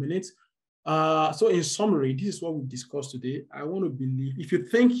 8 more minutes. So in summary, this is what we discussed today. I want to believe, if you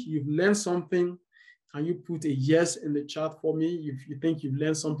think you've learned something, can you put a yes in the chat for me? If you think you've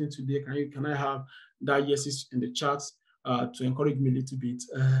learned something today, can I have that yeses in the chat to encourage me a little bit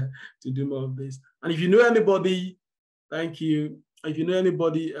to do more of this? And if you know anybody, thank you. If you know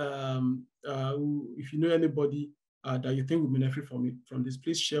anybody, that you think will benefit from this,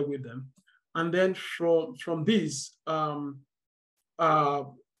 please share with them. And then from this,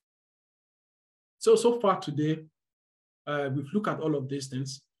 so far today, we've looked at all of these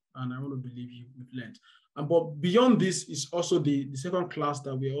things, and I want to believe we've learned. But beyond this is also the second class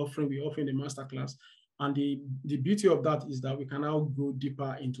that we're offering. We're offering the master class. And the beauty of that is that we can now go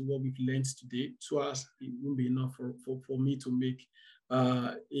deeper into what we've learned today, so as it won't be enough for me to make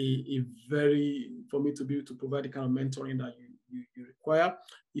for me to be able to provide the kind of mentoring that you require.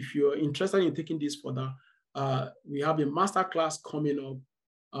 If you're interested in taking this further, we have a master class coming up.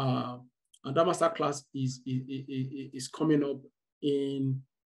 And that master class is coming up in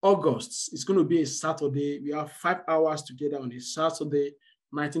August. It's going to be a Saturday. We have 5 hours together on a Saturday,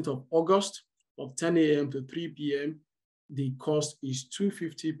 19th of August, from 10 a.m. to 3 p.m. The cost is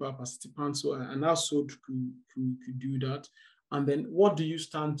 $250 per participant. So an household could do that. And then what do you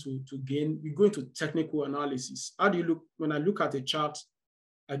stand to gain? We go into technical analysis. How do you look? When I look at a chart,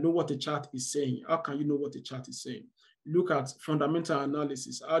 I know what the chart is saying. How can you know what the chart is saying? Look at fundamental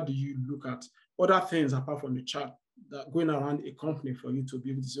analysis. How do you look at other things apart from the chart that going around a company for you to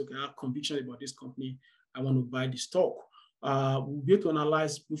be able to say, okay, I have conviction about this company. I want to buy the stock. We'll be able to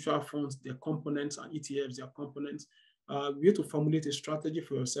analyze mutual funds, their components, and ETFs, their components. We'll be able to formulate a strategy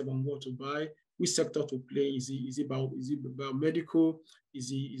for yourself on what to buy, which sector to play. Is it biomedical?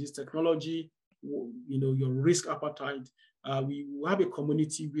 Is it technology? Your risk appetite. We have a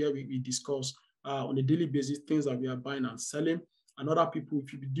community where we discuss on a daily basis things that we are buying and selling. And other people,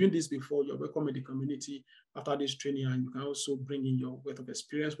 if you've been doing this before, you're welcome in the community after this training, and you can also bring in your wealth of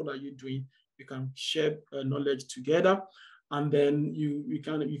experience. What are you doing? You can share knowledge together, and then you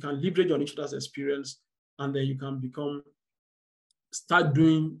can leverage on each other's experience, and then you can start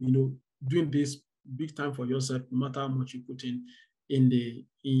doing this big time for yourself, no matter how much you put in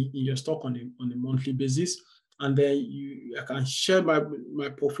your stock on a monthly basis. And then I can share my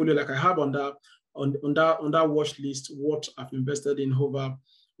portfolio like I have on that watch list, what I've invested in, over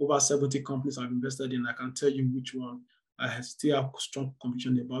 70 companies I've invested in. I can tell you which one I still have strong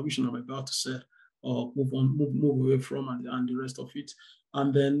conviction about, which one I'm about to sell or move away from, and the rest of it.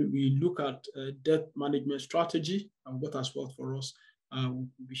 And then we look at debt management strategy and what has worked for us. We'll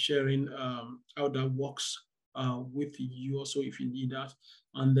be sharing how that works with you also if you need that.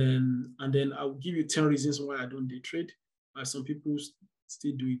 And then I'll give you 10 reasons why I don't day trade. Some people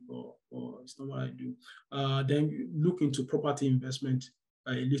still do it, or it's not what I do. Then look into property investment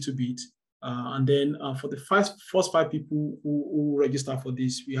a little bit. And then for the first 5 people who register for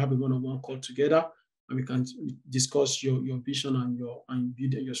this, we have a one-on-one call together, and we can discuss your vision and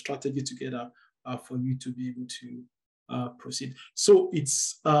build your strategy together for you to be able to proceed. So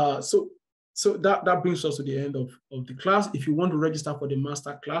it's So that brings us to the end of the class. If you want to register for the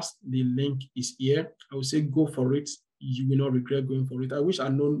master class, the link is here. I would say go for it. You will not regret going for it. I wish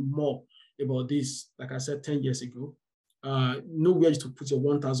I'd known more about this, like I said, 10 years ago. Know where to put your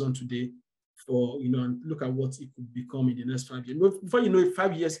 1,000 today for, and look at what it could become in the next 5 years. Before you know it,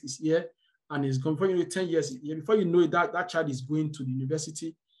 5 years is here and it's gone. Before you know it, 10 years is here. Before you know it, that child is going to the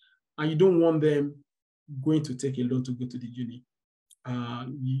university and you don't want them going to take a loan to go to the uni.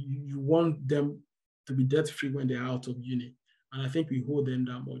 You want them to be debt-free when they're out of uni. And I think we hold them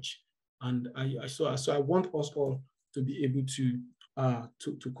that much. And so I want us all to be able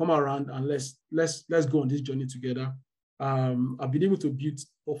to come around and let's go on this journey together. I've been able to build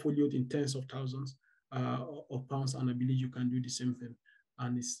portfolios in tens of thousands of pounds, and I believe you can do the same thing.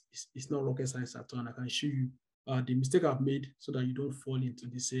 And it's not rocket science at all. And I can show you the mistake I've made so that you don't fall into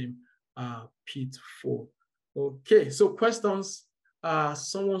the same pitfall. Okay, so questions.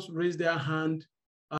 Someone's raised their hand.